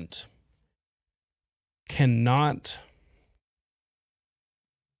government cannot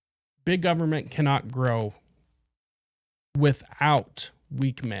grow without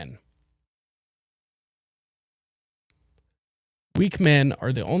weak men. Weak men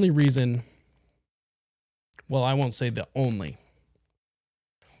are the only reason, well, I won't say the only.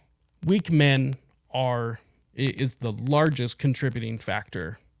 Weak men is the largest contributing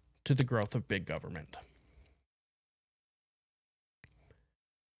factor to the growth of big government.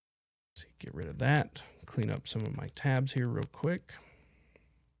 So get rid of that. Clean up some of my tabs here real quick.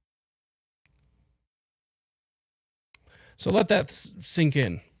 So let that sink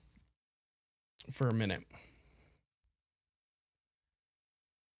in for a minute.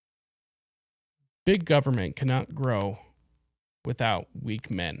 Big government cannot grow without weak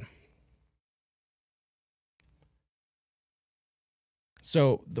men.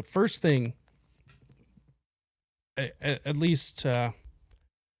 So the first thing, at least all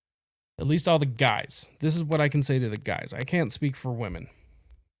the guys, this is what I can say to the guys. I can't speak for women.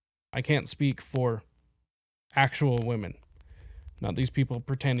 I can't speak for actual women. Not these people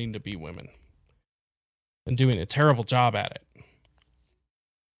pretending to be women and doing a terrible job at it.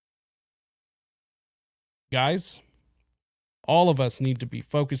 Guys, all of us need to be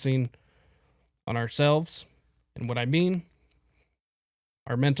focusing on ourselves. And what I mean,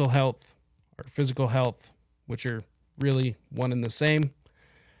 our mental health, our physical health, which are really one and the same.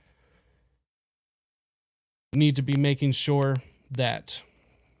 We need to be making sure that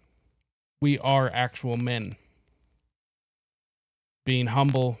we are actual men. Being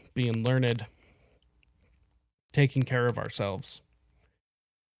humble, being learned, taking care of ourselves.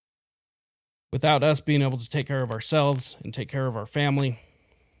 Without us being able to take care of ourselves and take care of our family,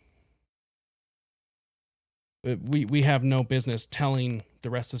 we have no business telling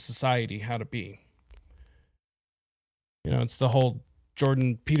the rest of society how to be. You know, it's the whole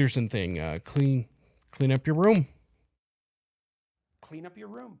Jordan Peterson thing. Clean up your room. Clean up your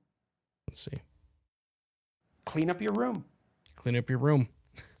room. Let's see. Clean up your room. Clean up your room.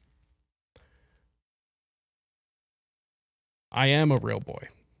 I am a real boy.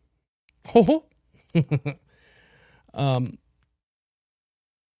 It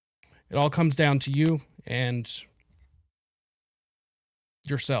all comes down to you and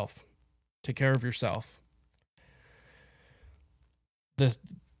yourself. Take care of yourself. The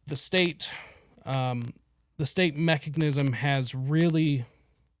state mechanism has really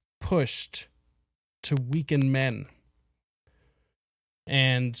pushed to weaken men.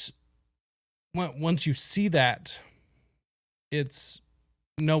 And once you see that, it's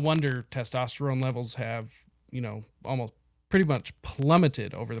no wonder testosterone levels have, almost pretty much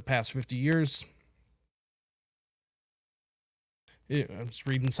plummeted over the past 50 years. I was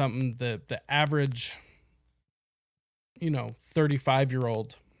reading something, the average,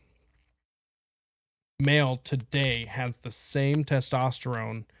 35-year-old male today has the same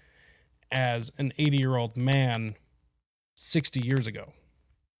testosterone as an 80-year-old man 60 years ago.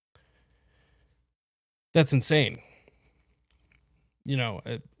 That's insane.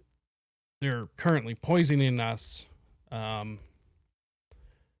 They're currently poisoning us,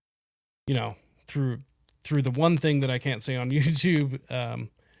 through the one thing that I can't say on YouTube.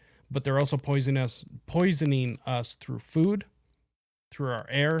 but they're also poisoning us through food, through our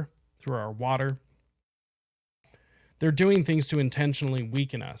air, through our water. They're doing things to intentionally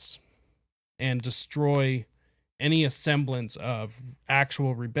weaken us and destroy any semblance of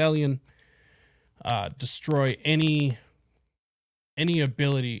actual rebellion, destroy any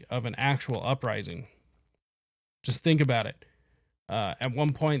ability of an actual uprising. Just think about it. At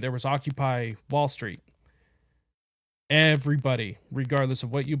one point, there was Occupy Wall Street. Everybody, regardless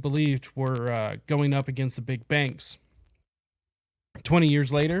of what you believed, were going up against the big banks. 20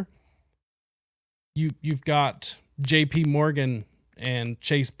 years later, you've got J.P. Morgan and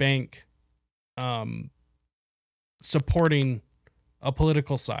Chase Bank supporting a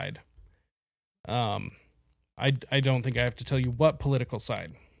political side. I don't think I have to tell you what political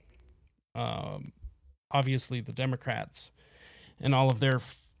side. Obviously, the Democrats and all of their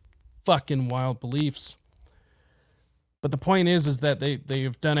fucking wild beliefs. But the point is that they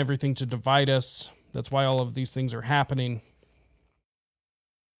have done everything to divide us. That's why all of these things are happening.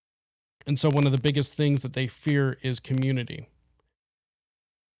 And so one of the biggest things that they fear is community.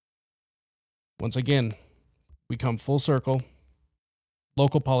 Once again, we come full circle.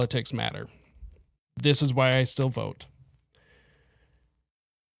 Local politics matter. This is why I still vote.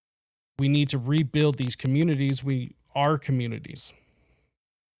 We need to rebuild these communities. We are communities.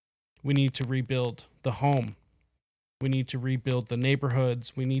 We need to rebuild the home. We need to rebuild the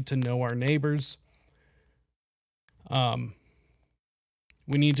neighborhoods. We need to know our neighbors.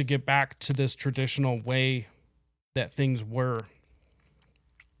 We need to get back to this traditional way that things were.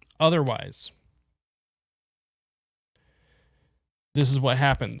 Otherwise, this is what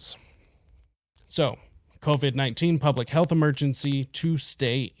happens. So, COVID-19 public health emergency to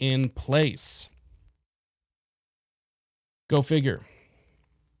stay in place. Go figure.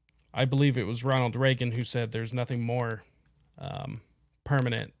 I believe it was Ronald Reagan who said there's nothing more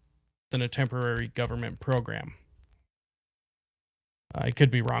permanent than a temporary government program. I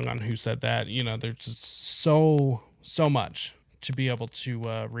could be wrong on who said that. You know, there's just so much to be able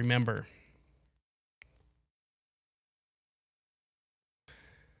to remember.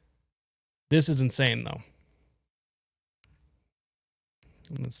 This is insane, though.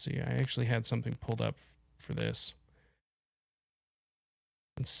 Let's see. I actually had something pulled up for this.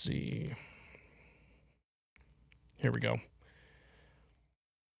 Let's see. Here we go.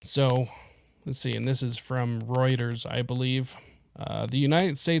 So, let's see. And this is from Reuters, I believe. The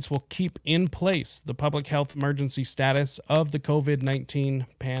United States will keep in place the public health emergency status of the COVID-19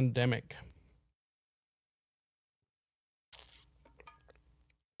 pandemic.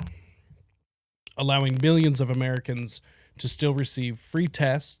 Allowing millions of Americans to still receive free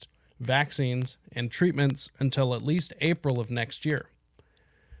tests, vaccines, and treatments until at least April of next year.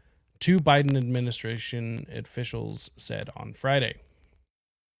 Two Biden administration officials said on Friday.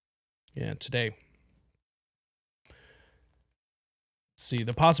 Yeah, today. See,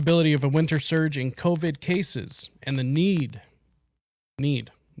 the possibility of a winter surge in COVID cases and the need,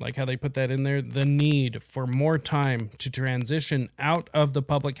 like how they put that in there, the need for more time to transition out of the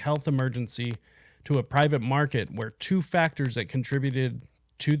public health emergency to a private market were two factors that contributed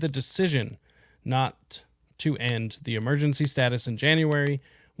to the decision not to end the emergency status in January,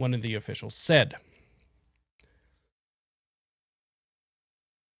 one of the officials said.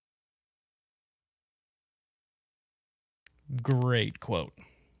 Great quote.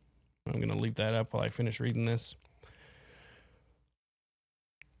 I'm going to leave that up while I finish reading this.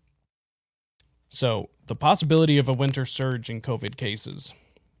 So, the possibility of a winter surge in COVID cases.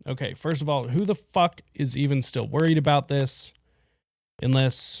 Okay, first of all, who the fuck is even still worried about this?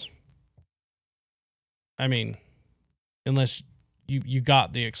 Unless you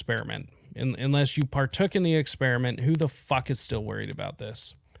got the experiment. Unless you partook in the experiment, who the fuck is still worried about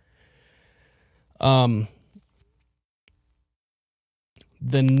this? The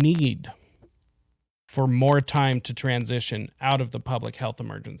need for more time to transition out of the public health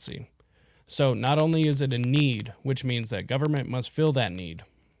emergency. So not only is it a need, which means that government must fill that need,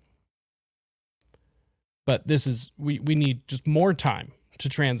 but this is, we need just more time to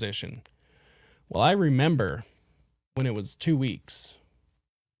transition. Well, I remember when it was 2 weeks,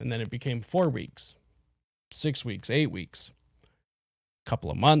 and then it became 4 weeks, 6 weeks, 8 weeks, a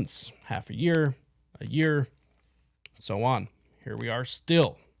couple of months, half a year, so on. Here we are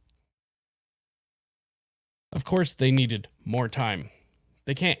still. Of course, they needed more time.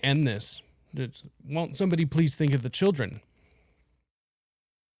 They can't end this. Won't somebody please think of the children?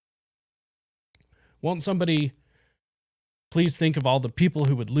 Won't somebody please think of all the people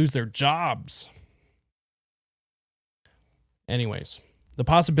who would lose their jobs? Anyways, the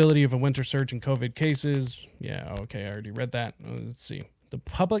possibility of a winter surge in COVID cases. Yeah, okay, I already read that. Let's see. The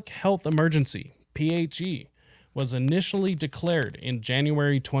public health emergency, PHE, was initially declared in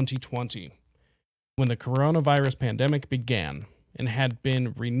January 2020 when the coronavirus pandemic began and had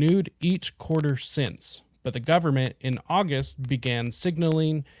been renewed each quarter since. But the government in August began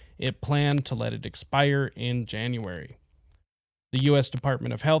signaling it planned to let it expire in January. The U.S.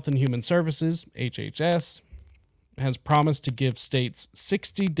 Department of Health and Human Services, HHS, has promised to give states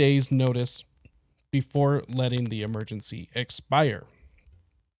 60 days notice before letting the emergency expire,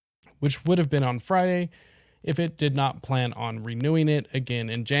 which would have been on Friday if it did not plan on renewing it again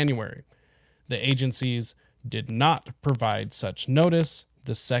in January. The agencies did not provide such notice,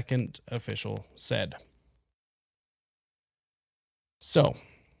 the second official said. So,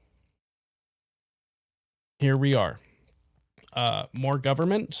 here we are. More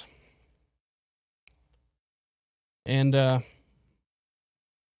government. And where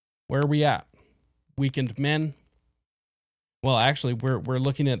are we at? Weakened men. Well, actually, we're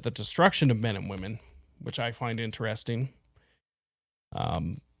looking at the destruction of men and women, which I find interesting.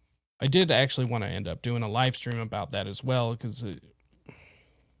 I did actually want to end up doing a live stream about that as well, because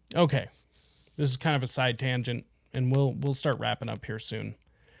okay, this is kind of a side tangent, and we'll start wrapping up here soon.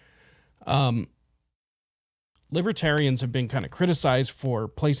 Libertarians have been kind of criticized for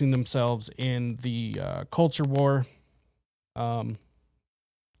placing themselves in the culture war.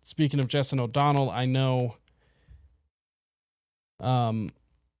 Speaking of Justin O'Donnell, I know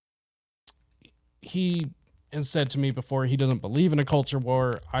he has said to me before he doesn't believe in a culture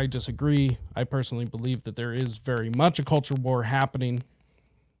war. I disagree. I personally believe that there is very much a culture war happening.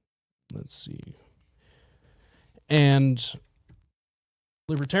 Let's see. And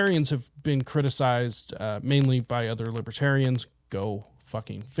libertarians have been criticized mainly by other libertarians, go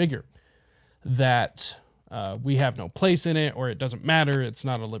fucking figure, that we have no place in it, or it doesn't matter, it's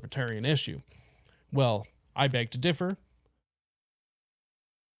not a libertarian issue. Well, I beg to differ.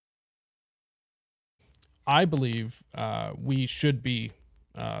 I believe we should be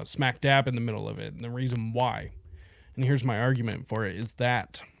smack dab in the middle of it, and the reason why, and here's my argument for it, is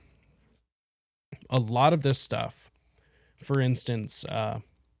that a lot of this stuff, for instance,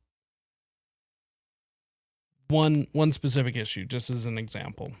 one specific issue, just as an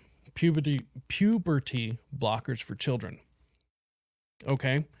example, puberty blockers for children.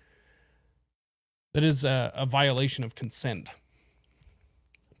 Okay, that is a violation of consent.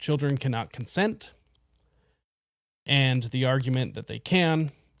 Children cannot consent, and the argument that they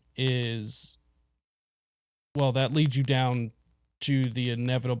can is, well, that leads you down to the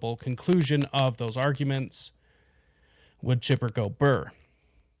inevitable conclusion of those arguments. Would Chipper go Burr?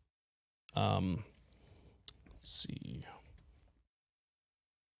 Let's see.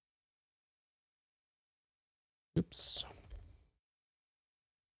 Oops.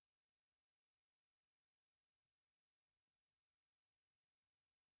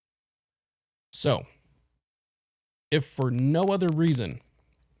 So, if for no other reason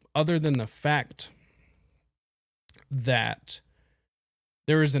other than the fact that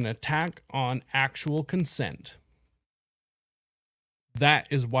there is an attack on actual consent, that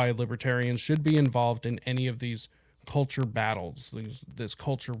is why libertarians should be involved in any of these culture battles, this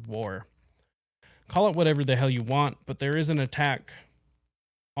culture war. Call it whatever the hell you want, but there is an attack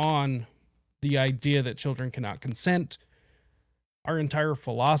on the idea that children cannot consent. Our entire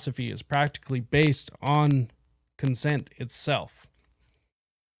philosophy is practically based on consent itself.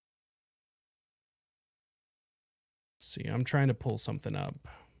 See, I'm trying to pull something up.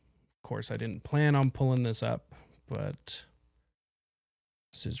 Of course, I didn't plan on pulling this up, but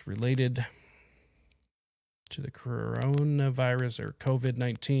this is related to the coronavirus or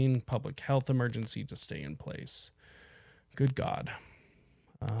COVID-19 public health emergency to stay in place. Good God.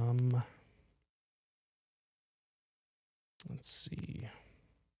 Let's see.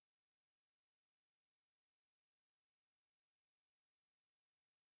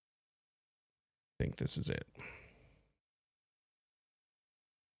 I think this is it.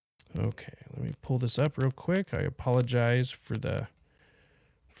 Okay, let me pull this up real quick. I apologize for the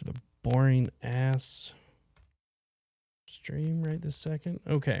boring ass stream right this second.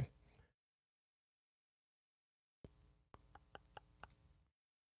 Okay.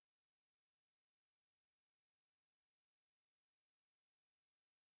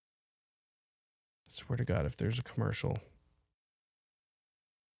 Swear to God, if there's a commercial.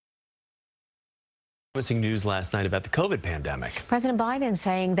 Promising news last night about the COVID pandemic. President Biden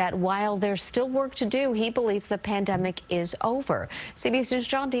saying that while there's still work to do, he believes the pandemic is over. CBS News'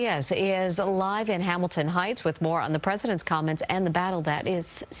 John Diaz is live in Hamilton Heights with more on the president's comments and the battle that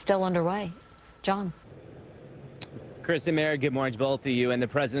is still underway. John. Chris and Mary, good morning to both of you. And the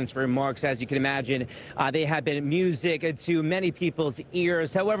president's remarks, as you can imagine, they have been music to many people's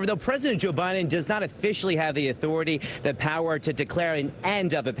ears. However, though President Joe Biden does not officially have the authority, the power to declare an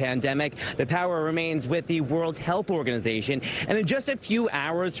end of a pandemic, the power remains with the World Health Organization. And in just a few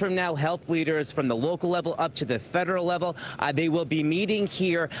hours from now, health leaders from the local level up to the federal level, they will be meeting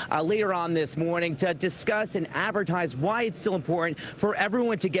here later on this morning to discuss and advertise why it's still important for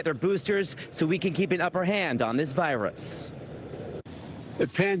everyone to get their boosters so we can keep an upper hand on this virus. The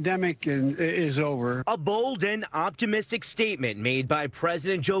pandemic is over. A bold and optimistic statement made by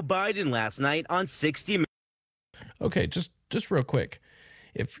President Joe Biden last night on 60 Minutes. Okay, just real quick.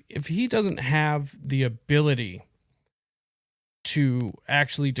 If he doesn't have the ability to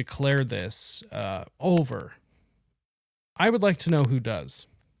actually declare this over, I would like to know who does.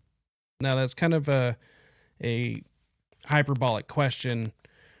 Now, that's kind of a hyperbolic question.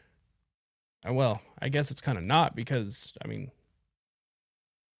 Well, I guess it's kind of not, because I mean,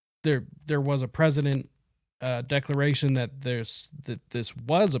 there was a president declaration that this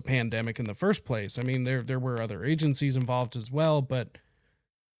was a pandemic in the first place. I mean, there were other agencies involved as well, but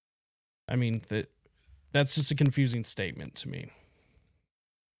I mean that's just a confusing statement to me.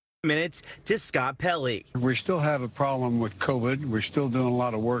 Minutes to Scott Pelley. We still have a problem with COVID. We're still doing a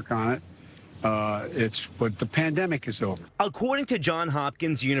lot of work on it. But the pandemic is over. According to Johns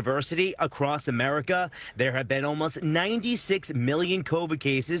Hopkins University, across America, there have been almost 96 million COVID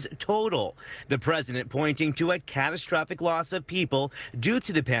cases total. The president pointing to a catastrophic loss of people due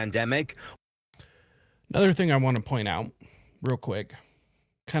to the pandemic. Another thing I want to point out real quick,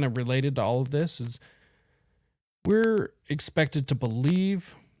 kind of related to all of this, is we're expected to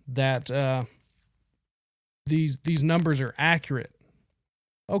believe that these numbers are accurate.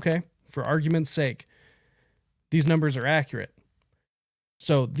 Okay. For argument's sake, these numbers are accurate.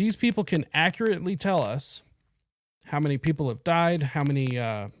 So these people can accurately tell us how many people have died, how many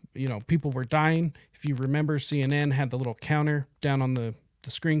people were dying. If you remember, CNN had the little counter down on the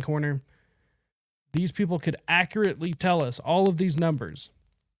screen corner. These people could accurately tell us all of these numbers.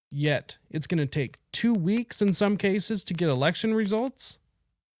 Yet it's going to take 2 weeks in some cases to get election results.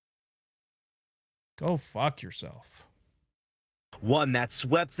 Go fuck yourself. One that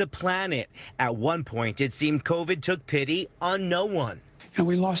swept the planet. At one point, it seemed COVID took pity on no one. And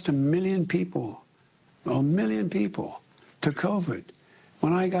we lost 1 million people, to COVID.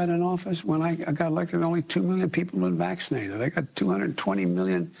 When I got in office, when I got elected, only 2 million people had been vaccinated. They got 220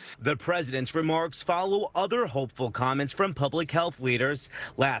 million. The president's remarks follow other hopeful comments from public health leaders.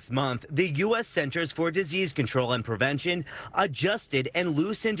 Last month, the U.S. Centers for Disease Control and Prevention adjusted and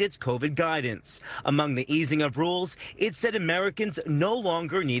loosened its COVID guidance. Among the easing of rules, it said Americans no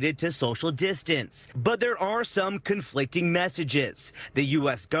longer needed to social distance. But there are some conflicting messages. The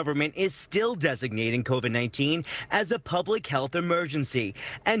U.S. government is still designating COVID-19 as a public health emergency.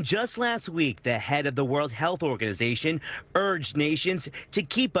 And just last week, the head of the World Health Organization urged nations to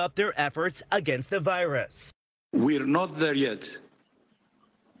keep up their efforts against the virus. We're not there yet,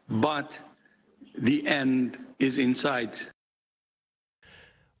 but the end is in sight.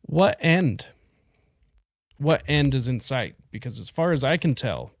 What end? What end is in sight? Because as far as I can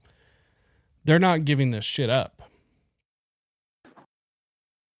tell, they're not giving this shit up.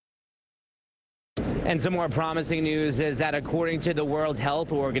 And some more promising news is that according to the World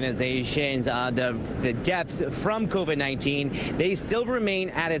Health Organization, the deaths from COVID-19, they still remain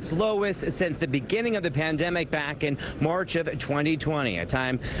at its lowest since the beginning of the pandemic back in March of 2020, a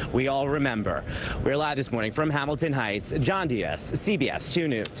time we all remember. We're live this morning from Hamilton Heights. John Diaz, CBS 2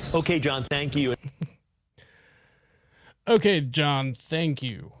 News. Okay, John, thank you. Okay, John, thank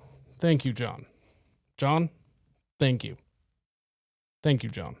you. Thank you, John. John, thank you. Thank you,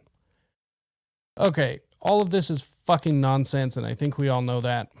 John. Okay, all of this is fucking nonsense, and I think we all know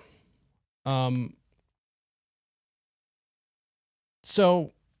that.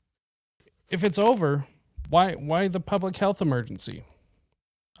 So, if it's over, why the public health emergency?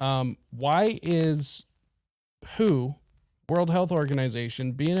 Why is World Health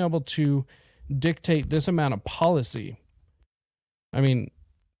Organization, being able to dictate this amount of policy? I mean,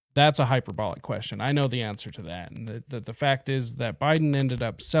 that's a hyperbolic question. I know the answer to that. And the fact is that Biden ended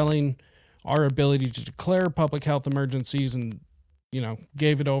up selling our ability to declare public health emergencies and,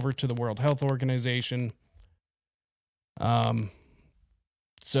 gave it over to the World Health Organization.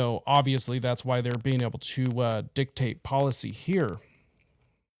 So obviously that's why they're being able to dictate policy here.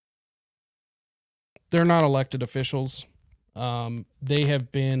 They're not elected officials. They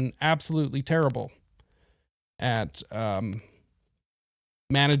have been absolutely terrible at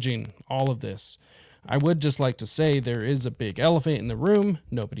managing all of this. I would just like to say there is a big elephant in the room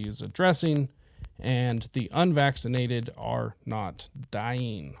nobody is addressing, and the unvaccinated are not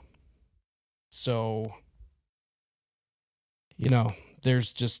dying. So,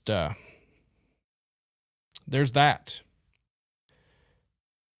 there's just, there's that.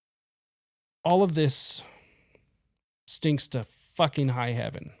 All of this stinks to fucking high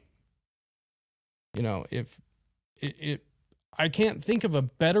heaven. If I can't think of a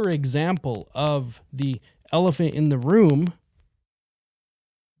better example of the elephant in the room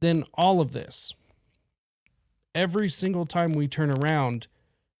than all of this. Every single time we turn around,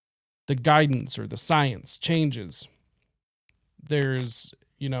 the guidance or the science changes. There's,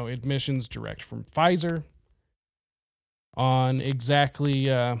 admissions direct from Pfizer on exactly,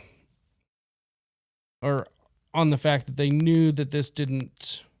 or on the fact that they knew that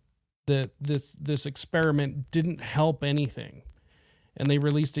this experiment didn't help anything, and they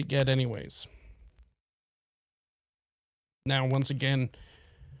released it yet anyways. Now, once again,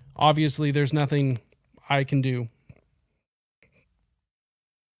 obviously there's nothing I can do.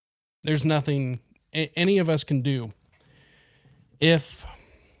 There's nothing any of us can do as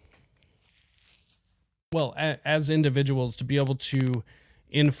individuals to be able to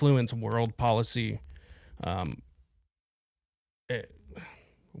influence world policy.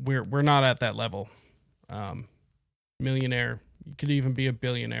 We're not at that level. Millionaire, you could even be a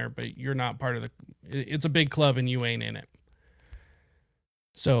billionaire, but you're not part of it's a big club and you ain't in it.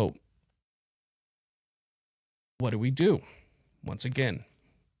 So what do we do? Once again,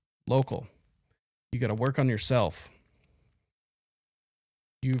 local. You got to work on yourself.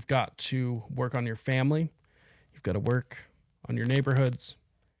 You've got to work on your family. You've got to work on your neighborhoods.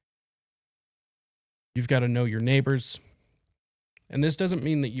 You've got to know your neighbors. And this doesn't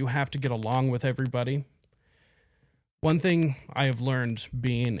mean that you have to get along with everybody. One thing I have learned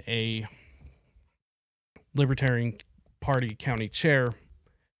being a Libertarian Party county chair,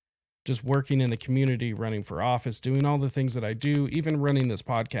 just working in the community, running for office, doing all the things that I do, even running this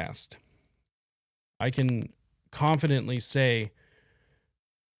podcast, I can confidently say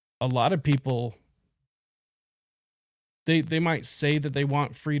a lot of people, they might say that they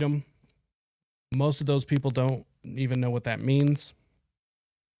want freedom. Most of those people don't even know what that means.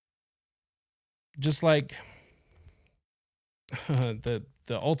 Just like the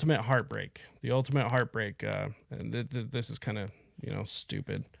ultimate heartbreak. The ultimate heartbreak. And this is kind of,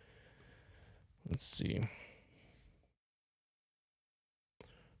 stupid. Let's see.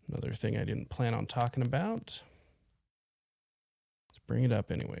 Another thing I didn't plan on talking about. Let's bring it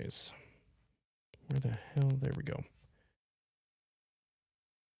up anyways. Where the hell? There we go.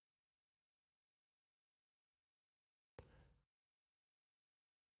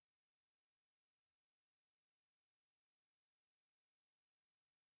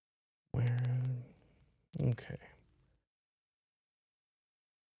 Okay.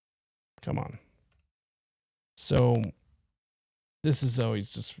 Come on. So this is always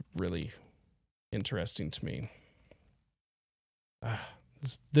just really interesting to me.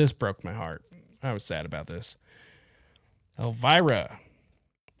 This broke my heart. I was sad about this. Elvira.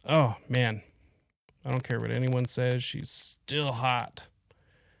 Oh, man. I don't care what anyone says. She's still hot.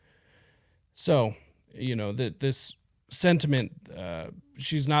 So, this sentiment,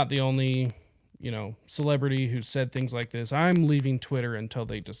 she's not the only, celebrity who said things like this. I'm leaving Twitter until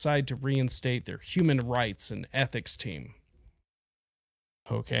they decide to reinstate their human rights and ethics team.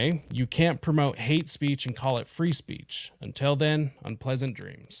 Okay, you can't promote hate speech and call it free speech. Until then, unpleasant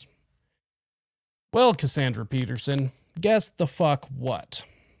dreams. Well, Cassandra Peterson, guess the fuck what?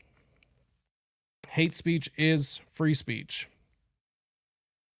 Hate speech is free speech.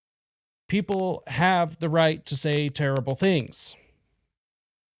 People have the right to say terrible things.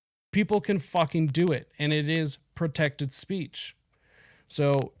 People can fucking do it, and it is protected speech.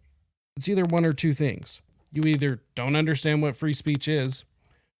 So it's either one or two things. You either don't understand what free speech is,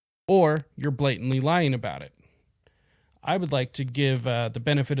 or you're blatantly lying about it. I would like to give the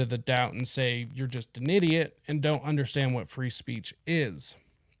benefit of the doubt and say you're just an idiot and don't understand what free speech is.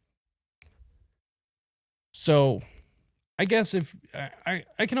 So I guess if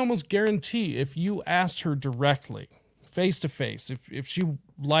I can almost guarantee if you asked her directly, face to face, if she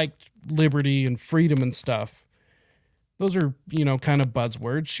liked liberty and freedom and stuff, those are, kind of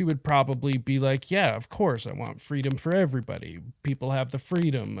buzzwords. She would probably be like, yeah, of course, I want freedom for everybody. People have the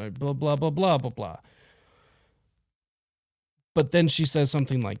freedom, blah, blah, blah, blah, blah, blah. But then she says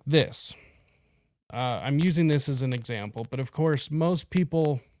something like this. I'm using this as an example, but of course, most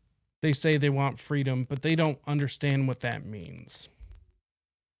people, they say they want freedom, but they don't understand what that means.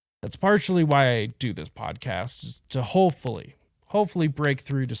 That's partially why I do this podcast, is to hopefully break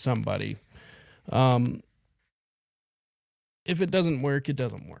through to somebody. If it doesn't work, it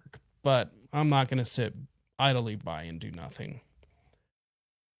doesn't work. But I'm not going to sit idly by and do nothing.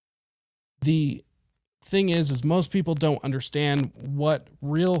 The thing is most people don't understand what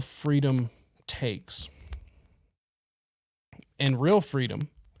real freedom takes. And real freedom,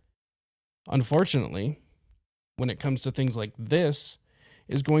 unfortunately, when it comes to things like this,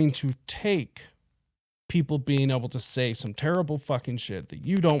 is going to take people being able to say some terrible fucking shit that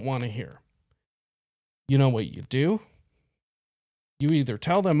you don't want to hear. You know what you do? You either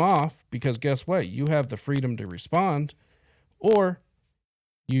tell them off, because guess what? You have the freedom to respond, or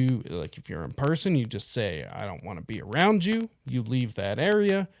you, like if you're in person, you just say, I don't want to be around you. You leave that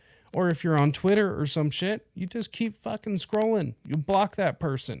area. Or if you're on Twitter or some shit, you just keep fucking scrolling. You block that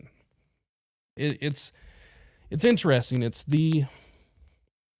person. It's interesting. It's the...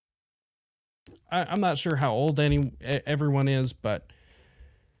 I'm not sure how old everyone is, but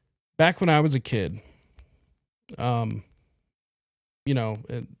back when I was a kid, you know,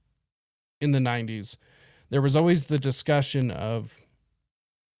 in the 90s, there was always the discussion of,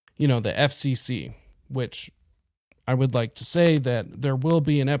 you know, the FCC, which I would like to say that there will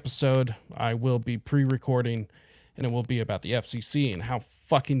be an episode I will be pre-recording, and it will be about the FCC and how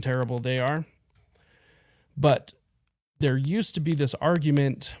fucking terrible they are. But there used to be this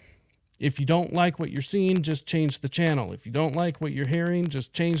argument: if you don't like what you're seeing, just change the channel. If you don't like what you're hearing,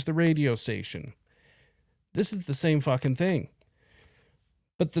 just change the radio station. This is the same fucking thing.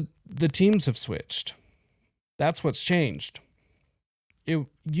 But the teams have switched. That's what's changed. It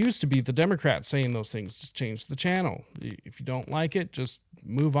used to be the Democrats saying those things, just change the channel. If you don't like it, just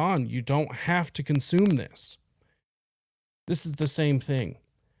move on. You don't have to consume this. This is the same thing.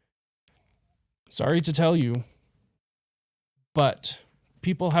 Sorry to tell you, but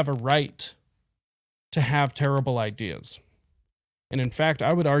people have a right to have terrible ideas. And in fact,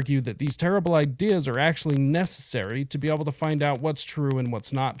 I would argue that these terrible ideas are actually necessary to be able to find out what's true and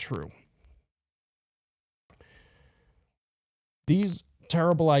what's not true. These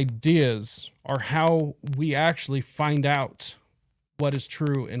terrible ideas are how we actually find out what is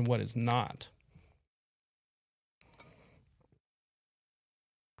true and what is not.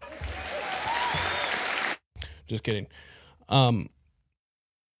 Just kidding. I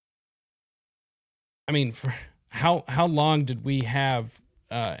mean, for how long did we have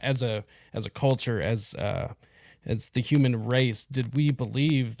as a culture, as the human race, did we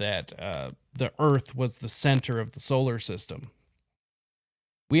believe that the Earth was the center of the solar system?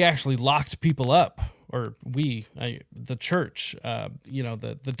 We actually locked people up, or the church, you know,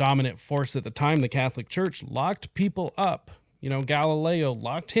 the dominant force at the time, the Catholic Church, locked people up. You know, Galileo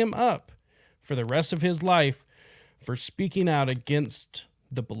locked him up for the rest of his life for speaking out against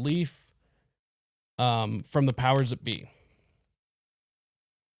the belief from the powers that be.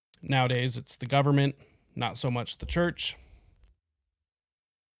 Nowadays, it's the government, not so much the church.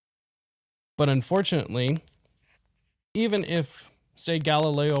 But unfortunately, even if, say,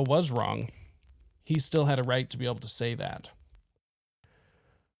 Galileo was wrong, he still had a right to be able to say that.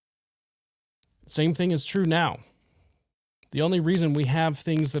 Same thing is true now. The only reason we have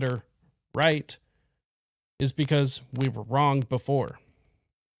things that are right is because we were wrong before.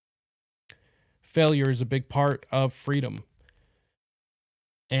 Failure is a big part of freedom.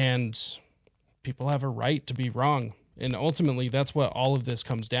 And people have a right to be wrong. And ultimately, that's what all of this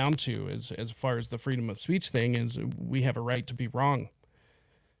comes down to, is as far as the freedom of speech thing, is we have a right to be wrong.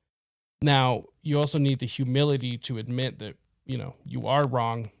 Now, you also need the humility to admit that, you know, you are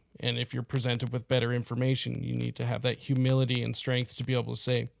wrong. And if you're presented with better information, you need to have that humility and strength to be able to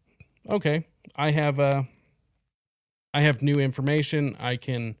say, okay, I have new information. I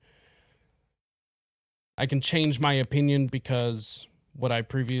can change my opinion because what I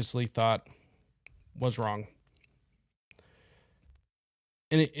previously thought was wrong.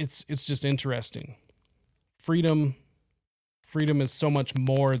 And it's just interesting. Freedom is so much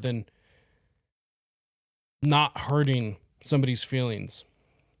more than not hurting somebody's feelings.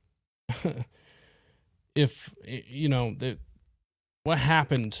 If, you know, what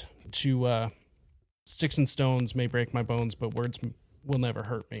happened to sticks and stones may break my bones, but words will never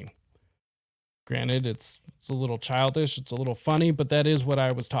hurt me. Granted, it's a little childish, it's a little funny, but that is what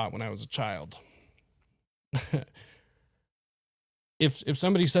I was taught when I was a child. If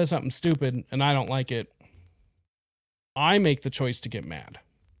somebody says something stupid and I don't like it, I make the choice to get mad,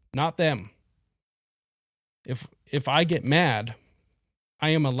 not them. If I get mad, I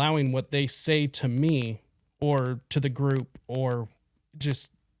am allowing what they say to me or to the group, or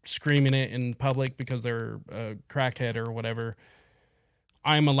just screaming it in public because they're a crackhead or whatever.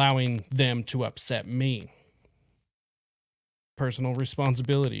 I'm allowing them to upset me. Personal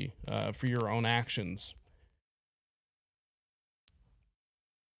responsibility for your own actions.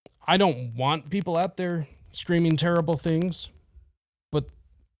 I don't want people out there screaming terrible things, but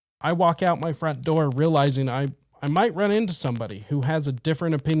I walk out my front door realizing I might run into somebody who has a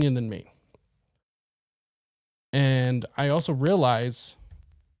different opinion than me. And I also realize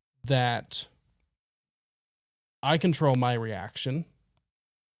that I control my reaction.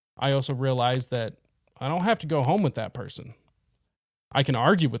 I also realize that I don't have to go home with that person. I can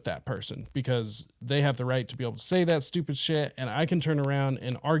argue with that person because they have the right to be able to say that stupid shit, and I can turn around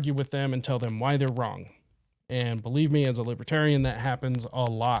and argue with them and tell them why they're wrong. And believe me, as a libertarian, that happens a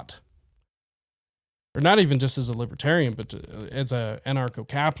lot. Or not even just as a libertarian, but as a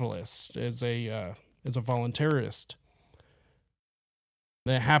anarcho-capitalist, as a voluntarist.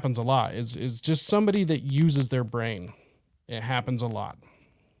 That happens a lot. Is just somebody that uses their brain. It happens a lot.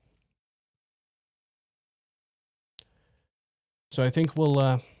 So I think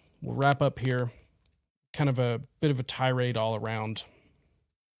we'll wrap up here. Kind of a bit of a tirade all around.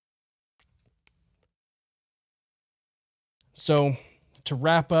 So to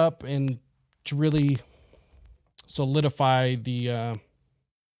wrap up and to really solidify the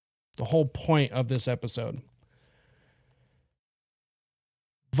whole point of this episode,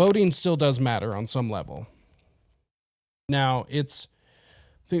 voting still does matter on some level. Now, it's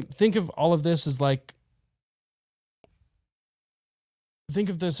think of all of this as like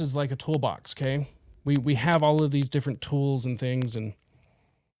a toolbox, okay? We have all of these different tools and things, and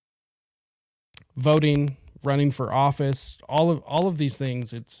voting, running for office, all of these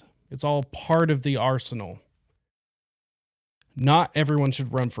things, it's all part of the arsenal. Not everyone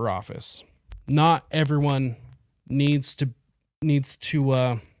should run for office. Not everyone needs to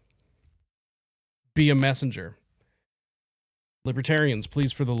be a messenger. Libertarians,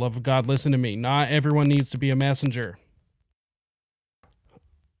 please, for the love of God, listen to me. Not everyone needs to be a messenger.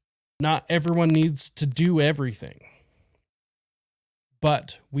 Not everyone needs to do everything.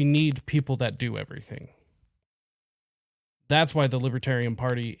 But we need people that do everything. That's why the Libertarian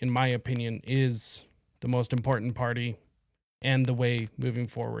Party, in my opinion, is the most important party and the way moving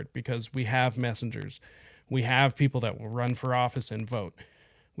forward, because we have messengers. We have people that will run for office and vote.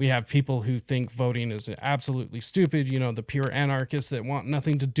 We have people who think voting is absolutely stupid, the pure anarchists that want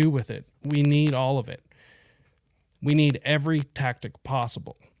nothing to do with it. We need all of it. We need every tactic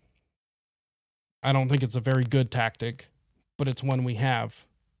possible. I don't think it's a very good tactic, but it's one we have,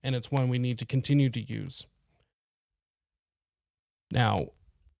 and it's one we need to continue to use. Now,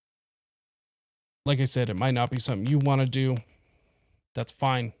 like I said, it might not be something you want to do. That's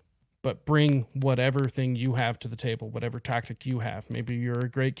fine. But bring whatever thing you have to the table, whatever tactic you have. Maybe you're a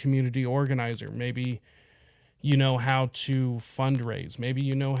great community organizer. Maybe you know how to fundraise. Maybe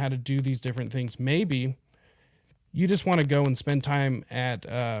you know how to do these different things. Maybe you just want to go and spend time at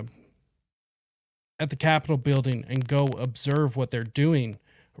the Capitol building and go observe what they're doing,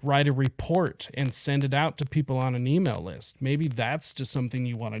 write a report and send it out to people on an email list. Maybe that's just something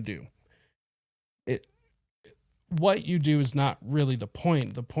you want to do. What you do is not really the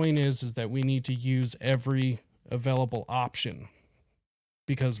point. The point is that we need to use every available option,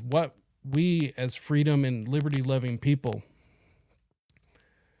 because what we as freedom and liberty loving people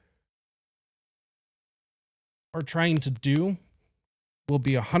are trying to do will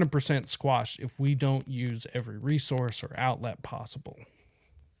be 100% squashed if we don't use every resource or outlet possible.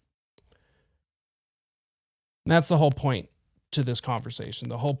 And that's the whole point to this conversation,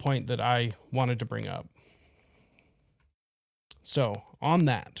 the whole point that I wanted to bring up. So on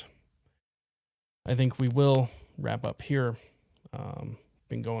that, I think we will wrap up here.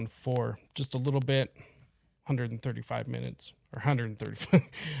 Been going for just a little bit, 135 minutes, or 135,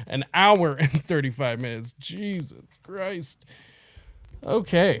 an hour and 35 minutes. Jesus Christ.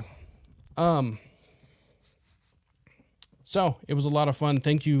 Okay. So it was a lot of fun.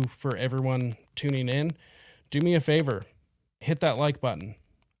 Thank you for everyone tuning in. Do me a favor, hit that like button.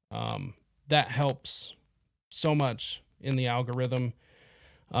 That helps so much in the algorithm.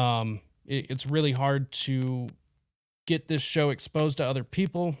 It's really hard to get this show exposed to other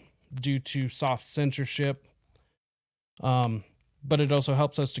people due to soft censorship. But it also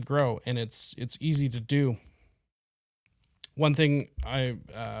helps us to grow, and it's easy to do. One thing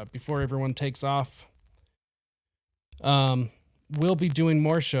before everyone takes off, we'll be doing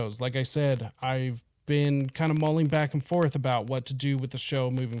more shows. Like I said, I've been kind of mulling back and forth about what to do with the show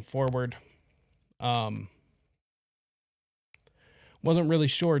moving forward. Wasn't really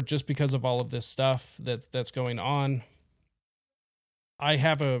sure just because of all of this stuff that's going on. I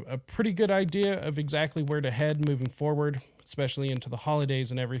have a pretty good idea of exactly where to head moving forward, especially into the holidays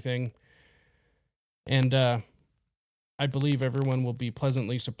and everything. And I believe everyone will be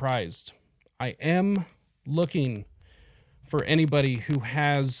pleasantly surprised. I am looking for anybody who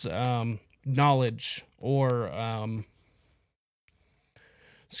has knowledge or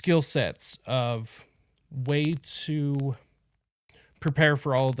skill sets of way to prepare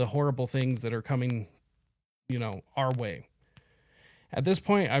for all the horrible things that are coming, our way. At this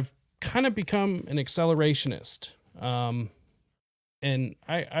point, I've kind of become an accelerationist. And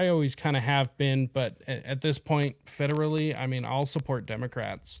I always kind of have been, but at this point, federally, I mean, I'll support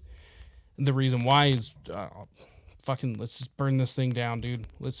Democrats. The reason why is let's just burn this thing down, dude.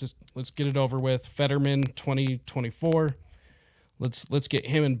 Let's get it over with. Fetterman 2024. Let's get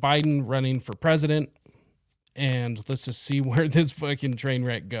him and Biden running for president, and let's just see where this fucking train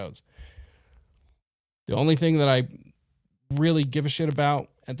wreck goes. The only thing that I really give a shit about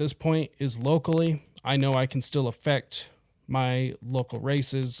at this point is locally. I know I can still affect my local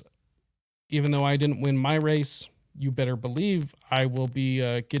races. Even though I didn't win my race, you better believe I will be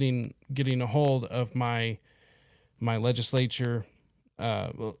getting a hold of my legislative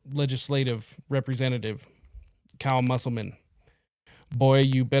representative, Kyle Musselman. Boy,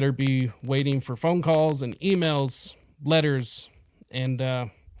 you better be waiting for phone calls and emails, letters, and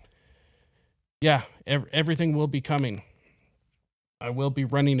everything will be coming. I will be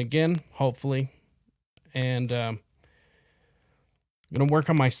running again, hopefully, and I'm going to work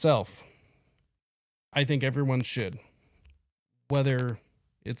on myself. I think everyone should, whether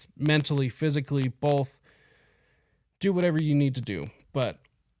it's mentally, physically, both. Do whatever you need to do, but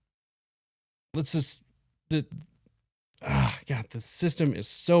let's just the system is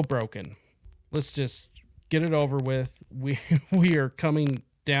so broken. Let's just get it over with. We are coming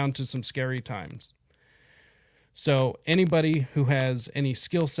down to some scary times. So anybody who has any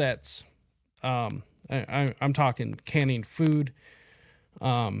skill sets, I'm talking canning food,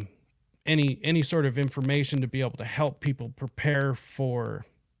 any sort of information to be able to help people prepare for,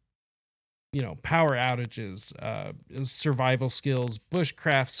 power outages, survival skills,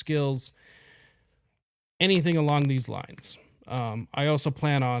 bushcraft skills, anything along these lines. I also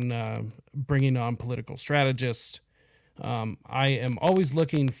plan on bringing on political strategists. I am always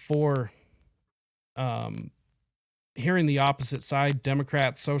looking for hearing the opposite side,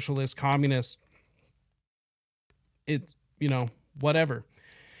 Democrats, socialists, communists. Whatever.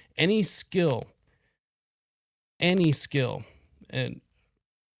 Any skill, and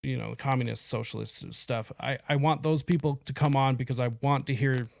the communist, socialist stuff. I want those people to come on because I want to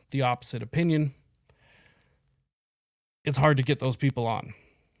hear the opposite opinion. It's hard to get those people on.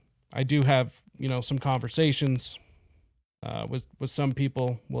 I do have, some conversations with some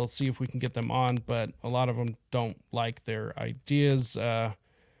people. We'll see if we can get them on, but a lot of them don't like their ideas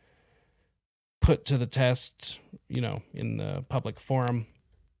put to the test, in the public forum.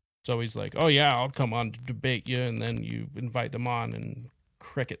 It's always like, oh yeah, I'll come on to debate you, and then you invite them on and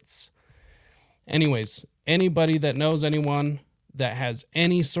crickets. Anyways, anybody that knows anyone that has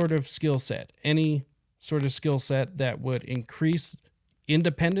any sort of skill set, that would increase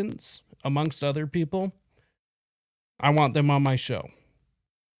independence amongst other people, I want them on my show.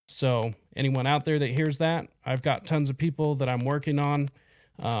 So anyone out there that hears that, I've got tons of people that I'm working on.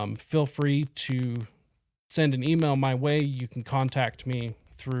 Feel free to send an email my way. You can contact me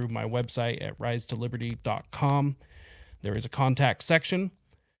through my website at risetoliberty.com. There is a contact section,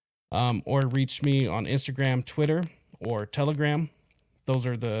 or reach me on Instagram, Twitter, or Telegram. Those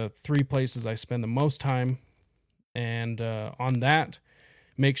are the 3 places I spend the most time. And on that,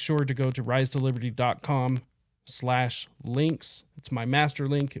 make sure to go to risetoliberty.com/links. It's my master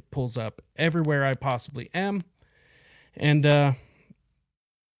link. It pulls up everywhere I possibly am. And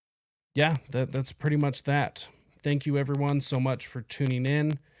that's pretty much that. Thank you everyone so much for tuning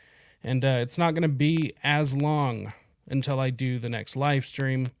in. And it's not going to be as long until I do the next live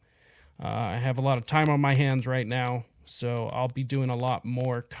stream. I have a lot of time on my hands right now, so I'll be doing a lot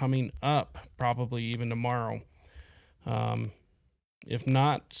more coming up, probably even tomorrow. If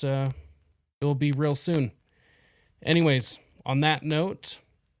not, it will be real soon. Anyways, on that note,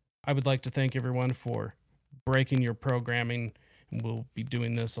 I would like to thank everyone for breaking your programming, and we'll be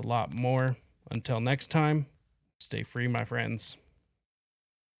doing this a lot more. Until next time, stay free, my friends.